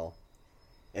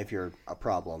 if you're a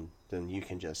problem, then you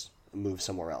can just move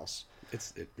somewhere else.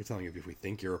 We're telling you if we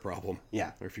think you're a problem.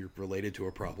 Yeah. Or if you're related to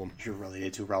a problem. If you're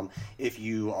related to a problem. If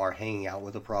you are hanging out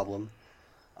with a problem,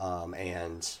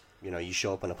 and, you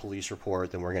show up in a police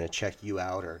report, then we're going to check you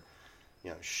out, or,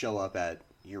 show up at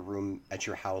your room, at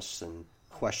your house, and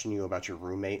question you about your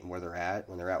roommate and where they're at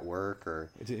when they're at work. Or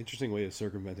it's an interesting way of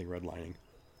circumventing redlining.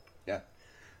 Yeah.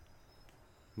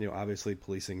 Obviously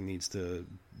policing needs to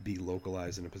be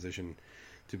localized in a position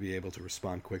to be able to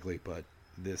respond quickly, but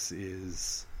this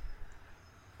is...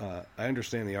 I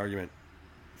understand the argument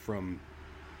from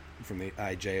the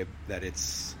IJ that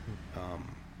it's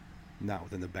not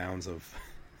within the bounds of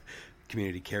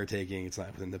community caretaking. It's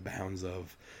not within the bounds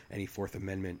of any Fourth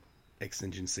Amendment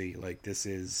exigency. Like, this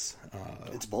is...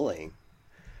 it's bullying.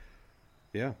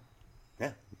 Yeah.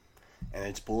 Yeah. And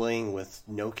it's bullying with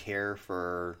no care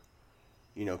for...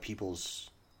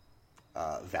 people's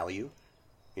value.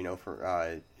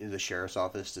 For the sheriff's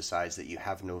office decides that you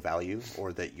have no value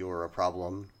or that you're a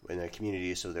problem in a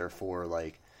community, so therefore,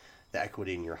 like, the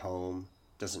equity in your home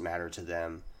doesn't matter to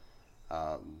them.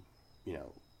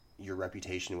 Your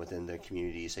reputation within the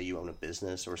community, say you own a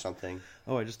business or something.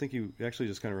 Oh, I just think you actually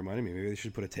just kind of reminded me. Maybe they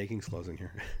should put a takings clause in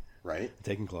here. Right? A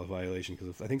taking clause violation,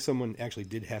 because I think someone actually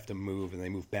did have to move, and they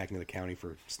moved back into the county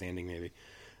for standing, maybe.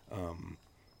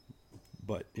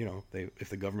 But, if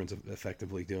the government's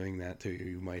effectively doing that to you,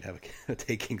 you might have a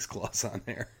takings clause on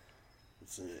there.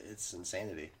 It's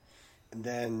insanity. And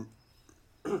then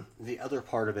the other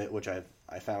part of it, which I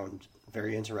found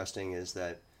very interesting, is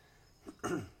that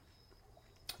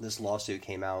this lawsuit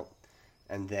came out,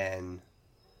 and then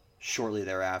shortly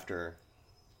thereafter,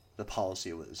 the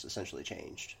policy was essentially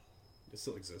changed. It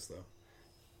still exists,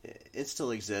 though. It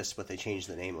still exists, but they changed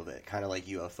the name of it, kind of like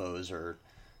UFOs or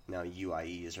now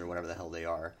UIEs or whatever the hell they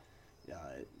are.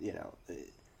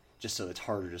 Just so it's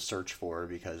harder to search for,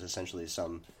 because essentially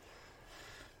some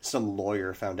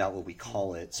lawyer found out what we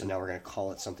call it, so now we're going to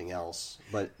call it something else.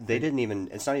 But they didn't even.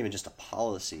 It's not even just a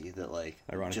policy that, like,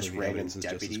 ironically, just random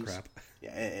deputies. Just crap.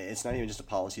 Yeah, it's not even just a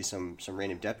policy some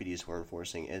random deputies were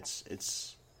enforcing.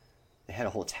 It's they had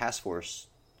a whole task force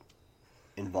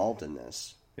involved in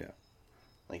this. Yeah,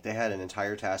 like they had an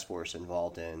entire task force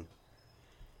involved in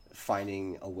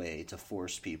finding a way to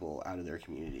force people out of their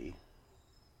community.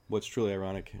 What's truly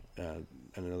ironic, and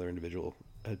another individual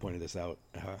had pointed this out,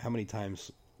 how many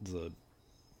times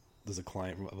does a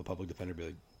client of a public defender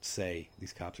say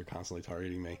these cops are constantly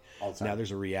targeting me? All the time. Now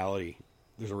there's a reality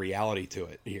to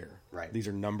it here. Right. These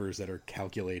are numbers that are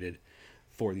calculated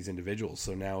for these individuals.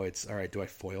 So now it's, all right, do I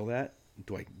foil that?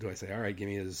 Do I say, all right, give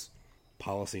me his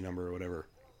policy number or whatever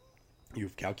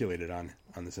you've calculated on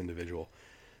this individual?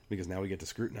 Because now we get to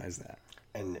scrutinize that.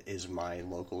 And is my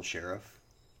local sheriff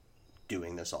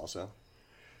doing this also?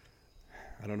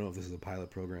 I don't know if this is a pilot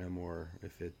program or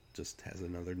if it just has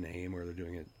another name or they're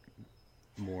doing it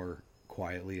more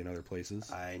quietly in other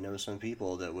places. I know some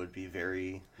people that would be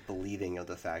very believing of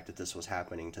the fact that this was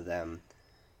happening to them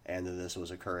and that this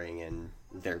was occurring in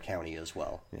their county as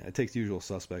well. Yeah, it takes usual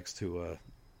suspects to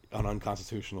an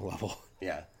unconstitutional level.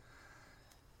 Yeah.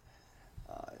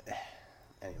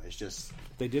 Anyways, just...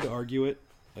 They did argue it,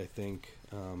 I think,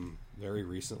 very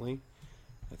recently.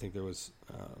 I think there was...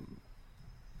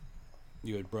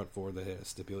 you had brought forward the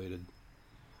stipulated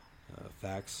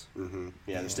facts. Mm-hmm.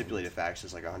 Yeah, the stipulated facts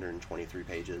is like 123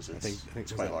 pages. I think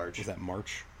it's quite large. Was that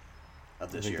March?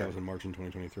 Of this I think year. that was in March in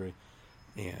 2023.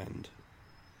 And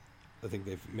I think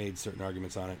they've made certain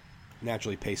arguments on it.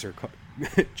 Naturally, Pacer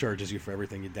charges you for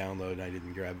everything you download, and I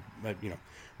didn't grab... I'm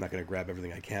not going to grab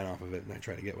everything I can off of it, and I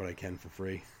try to get what I can for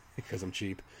free because I'm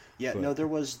cheap. Yeah, but... no, there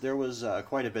was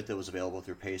quite a bit that was available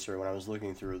through Pacer. When I was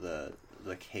looking through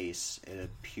the case, it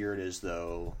appeared as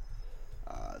though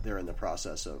they're in the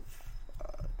process of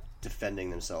defending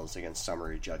themselves against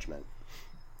summary judgment.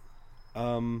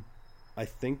 I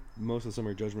think most of the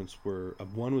summary judgments were...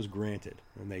 one was granted,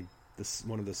 and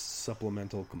one of the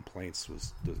supplemental complaints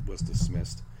was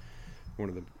dismissed. One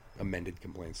of the amended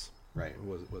complaints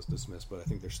was dismissed, but I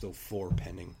think there's still 4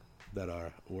 pending that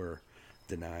were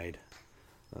denied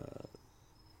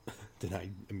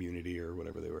immunity or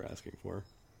whatever they were asking for.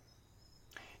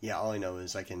 Yeah, all I know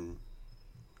is when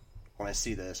I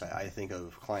see this, I think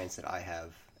of clients that I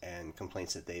have and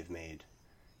complaints that they've made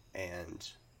and,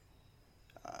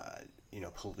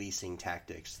 policing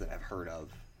tactics that I've heard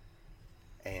of.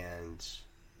 And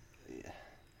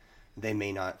they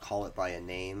may not call it by a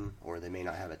name or they may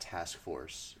not have a task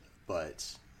force,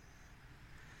 but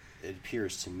it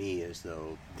appears to me as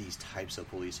though these types of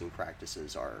policing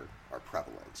practices are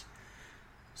prevalent.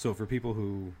 So for people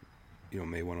who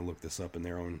may want to look this up in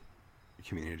their own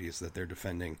communities that they're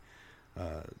defending,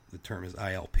 the term is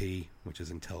ILP, which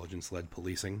is intelligence-led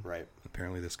policing. Right.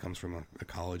 Apparently this comes from a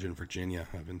college in Virginia,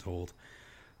 I've been told.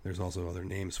 There's also other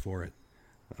names for it.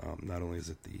 Not only is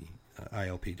it the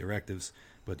ILP directives,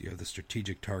 but you have the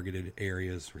Strategic Targeted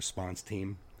Areas Response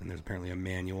Team, and there's apparently a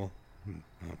manual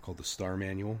called the STAR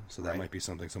Manual, so that might be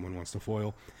something someone wants to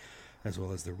foil, as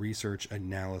well as the Research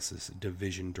Analysis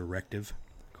Division Directive,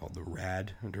 called the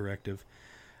RAD Directive.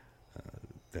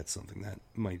 That's something that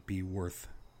might be worth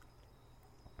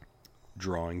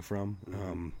drawing from.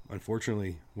 Mm-hmm.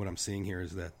 Unfortunately, what I'm seeing here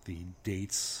is that the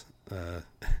dates that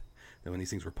when these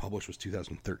things were published was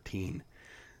 2013.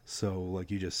 So,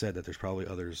 like you just said, that there's probably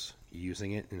others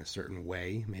using it in a certain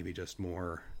way, maybe just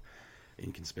more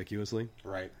inconspicuously.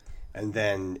 Right. And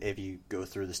then if you go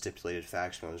through the stipulated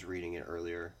facts, when I was reading it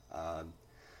earlier,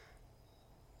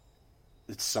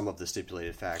 some of the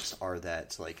stipulated facts are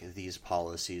that these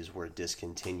policies were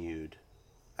discontinued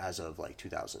as of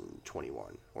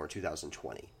 2021 or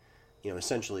 2020.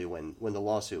 Essentially when the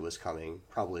lawsuit was coming,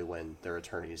 probably when their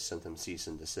attorneys sent them cease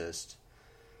and desist,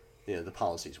 the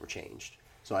policies were changed.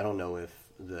 So I don't know if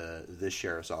this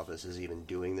sheriff's office is even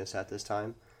doing this at this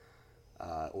time,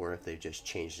 or if they've just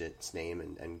changed its name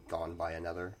and gone by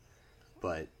another.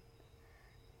 But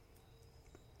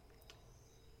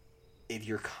if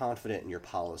you're confident in your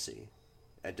policy,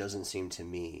 it doesn't seem to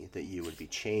me that you would be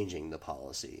changing the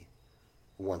policy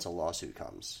once a lawsuit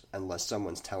comes, unless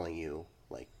someone's telling you,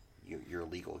 your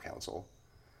legal counsel,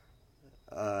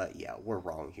 yeah, we're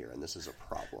wrong here, and this is a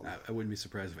problem. I wouldn't be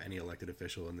surprised if any elected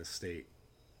official in this state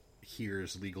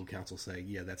hears legal counsel saying,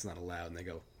 yeah, that's not allowed, and they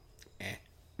go, eh.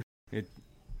 It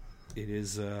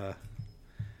is,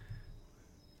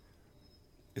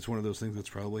 it's one of those things that's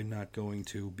probably not going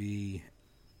to be,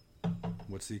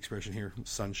 what's the expression here,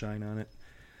 sunshine on it,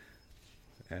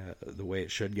 the way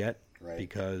it should get. Right.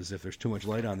 Because if there's too much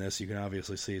light on this, you can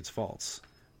obviously see its faults.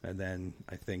 And then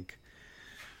I think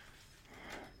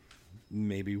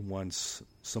maybe once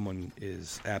someone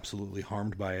is absolutely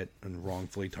harmed by it and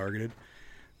wrongfully targeted,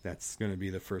 that's going to be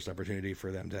the first opportunity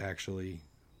for them to actually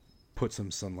put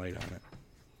some sunlight on it.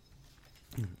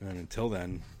 And until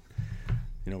then,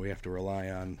 we have to rely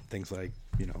on things like,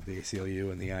 the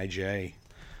ACLU and the IJ,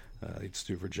 the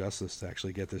Institute for Justice, to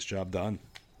actually get this job done.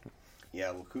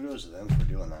 Yeah, well, kudos to them for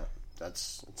doing that.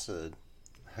 It's a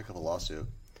heck of a lawsuit.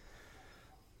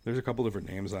 There's a couple different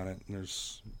names on it.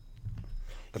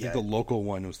 I think the local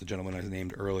one was the gentleman I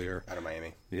named earlier. Out of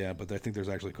Miami. Yeah, but I think there's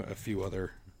actually a few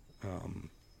other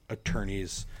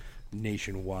attorneys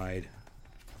nationwide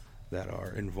that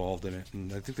are involved in it.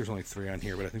 And I think there's only 3 on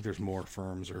here, but I think there's more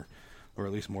firms or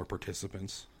at least more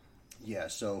participants. Yeah,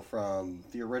 so from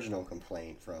the original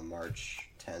complaint from March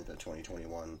 10th of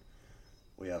 2021,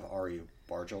 we have Ari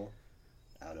Bargel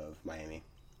out of Miami.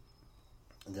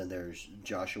 And then there's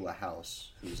Joshua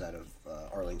House, who's out of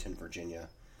Arlington, Virginia,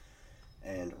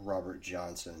 and Robert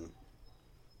Johnson,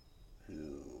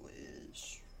 who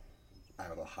is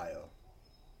out of Ohio.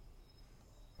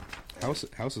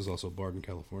 House is also barred in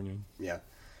California. Yeah.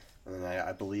 And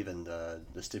I believe in the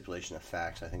stipulation of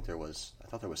facts. I thought there was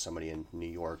somebody in New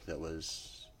York that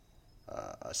was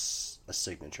a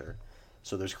signature.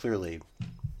 So there's clearly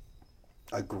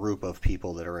a group of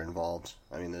people that are involved.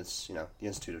 I mean, it's, the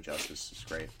Institute of Justice is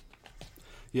great.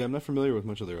 Yeah, I'm not familiar with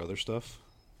much of their other stuff.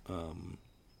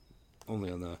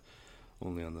 Only on the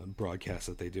broadcasts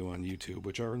that they do on YouTube,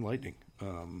 which are enlightening,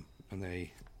 and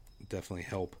they definitely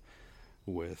help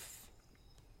with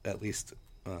at least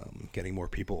getting more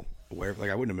people aware. Like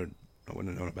I wouldn't have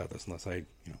known about this unless I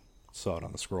saw it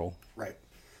on the scroll. Right.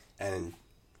 And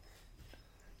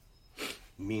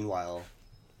meanwhile,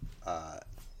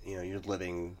 you're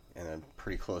living in a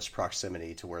pretty close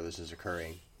proximity to where this is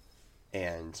occurring,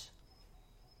 and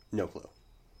no clue.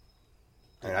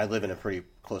 And I live in a pretty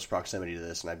close proximity to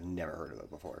this, and I've never heard of it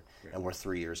before. Yeah. And we're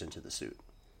 3 years into the suit.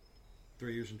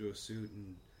 3 years into a suit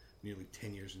and nearly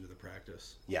 10 years into the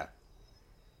practice. Yeah.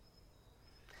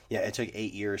 Yeah, it took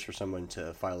 8 years for someone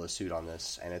to file a suit on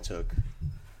this, and it took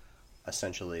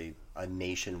essentially a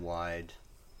nationwide,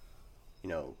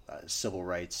 civil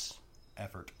rights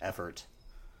effort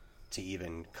to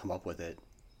even come up with it,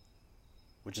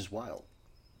 which is wild.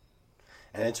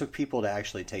 And it took people to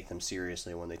actually take them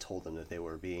seriously when they told them that they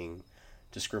were being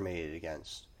discriminated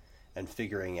against, and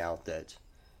figuring out that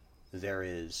there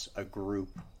is a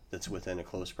group that's within a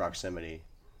close proximity,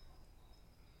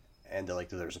 and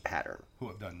there's a pattern. Who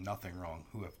have done nothing wrong,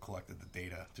 who have collected the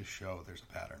data to show there's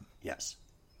a pattern. Yes.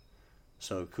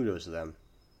 So kudos to them.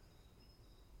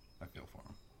 I feel for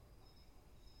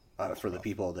them. For the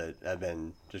people that have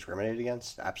been discriminated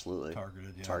against, absolutely.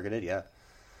 Targeted, yeah.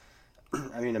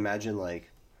 I mean, imagine,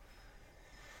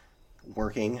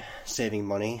 working, saving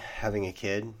money, having a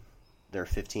kid. They're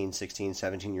 15, 16,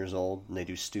 17 years old, and they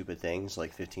do stupid things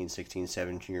like 15, 16,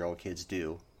 17-year-old kids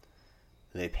do.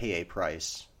 They pay a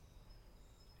price.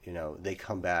 They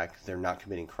come back, they're not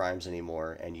committing crimes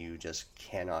anymore, and you just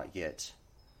cannot get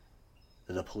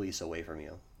the police away from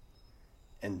you.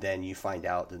 And then you find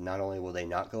out that not only will they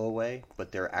not go away,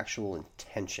 but their actual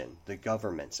intention, the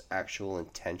government's actual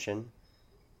intention,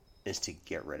 is to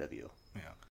get rid of you. Yeah.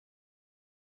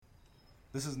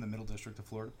 This is in the Middle District of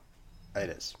Florida? It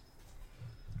is.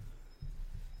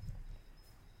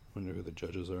 Wonder who the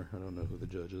judges are. I don't know who the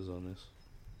judge is on this.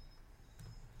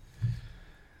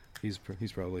 He's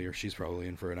probably, or she's probably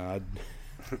in for an odd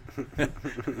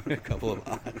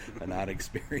an odd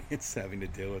experience having to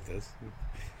deal with this.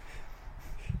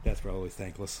 That's probably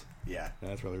thankless. Yeah.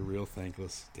 That's probably real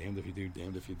thankless. Damned if you do,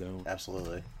 damned if you don't.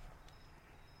 Absolutely.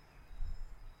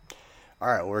 All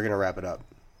right, well, we're going to wrap it up.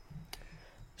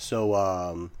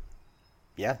 So,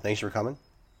 thanks for coming.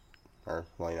 Or,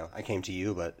 I came to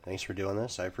you, but thanks for doing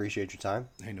this. I appreciate your time.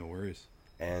 Hey, no worries.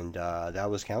 And that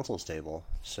was Counsel's Table.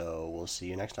 So we'll see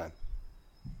you next time.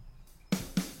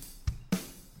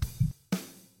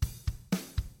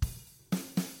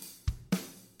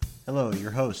 Hello,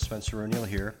 your host, Spencer O'Neill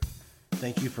here.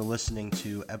 Thank you for listening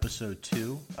to episode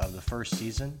 2 of the first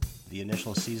season, the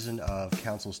initial season of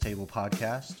Counsel's Table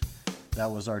podcast. That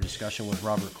was our discussion with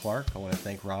Robert Clark. I want to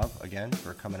thank Rob again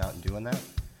for coming out and doing that.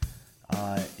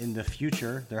 In the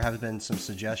future, there have been some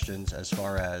suggestions as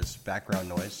far as background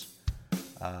noise.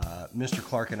 Mr.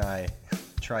 Clark and I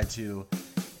tried to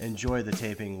enjoy the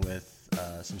taping with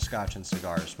some scotch and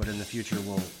cigars, but in the future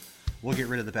we'll get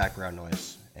rid of the background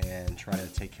noise and try to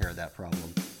take care of that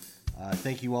problem.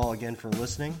 Thank you all again for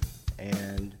listening,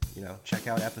 and check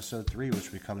out episode 3,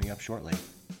 which will be coming up shortly.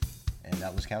 And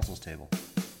that was Counsel's Table.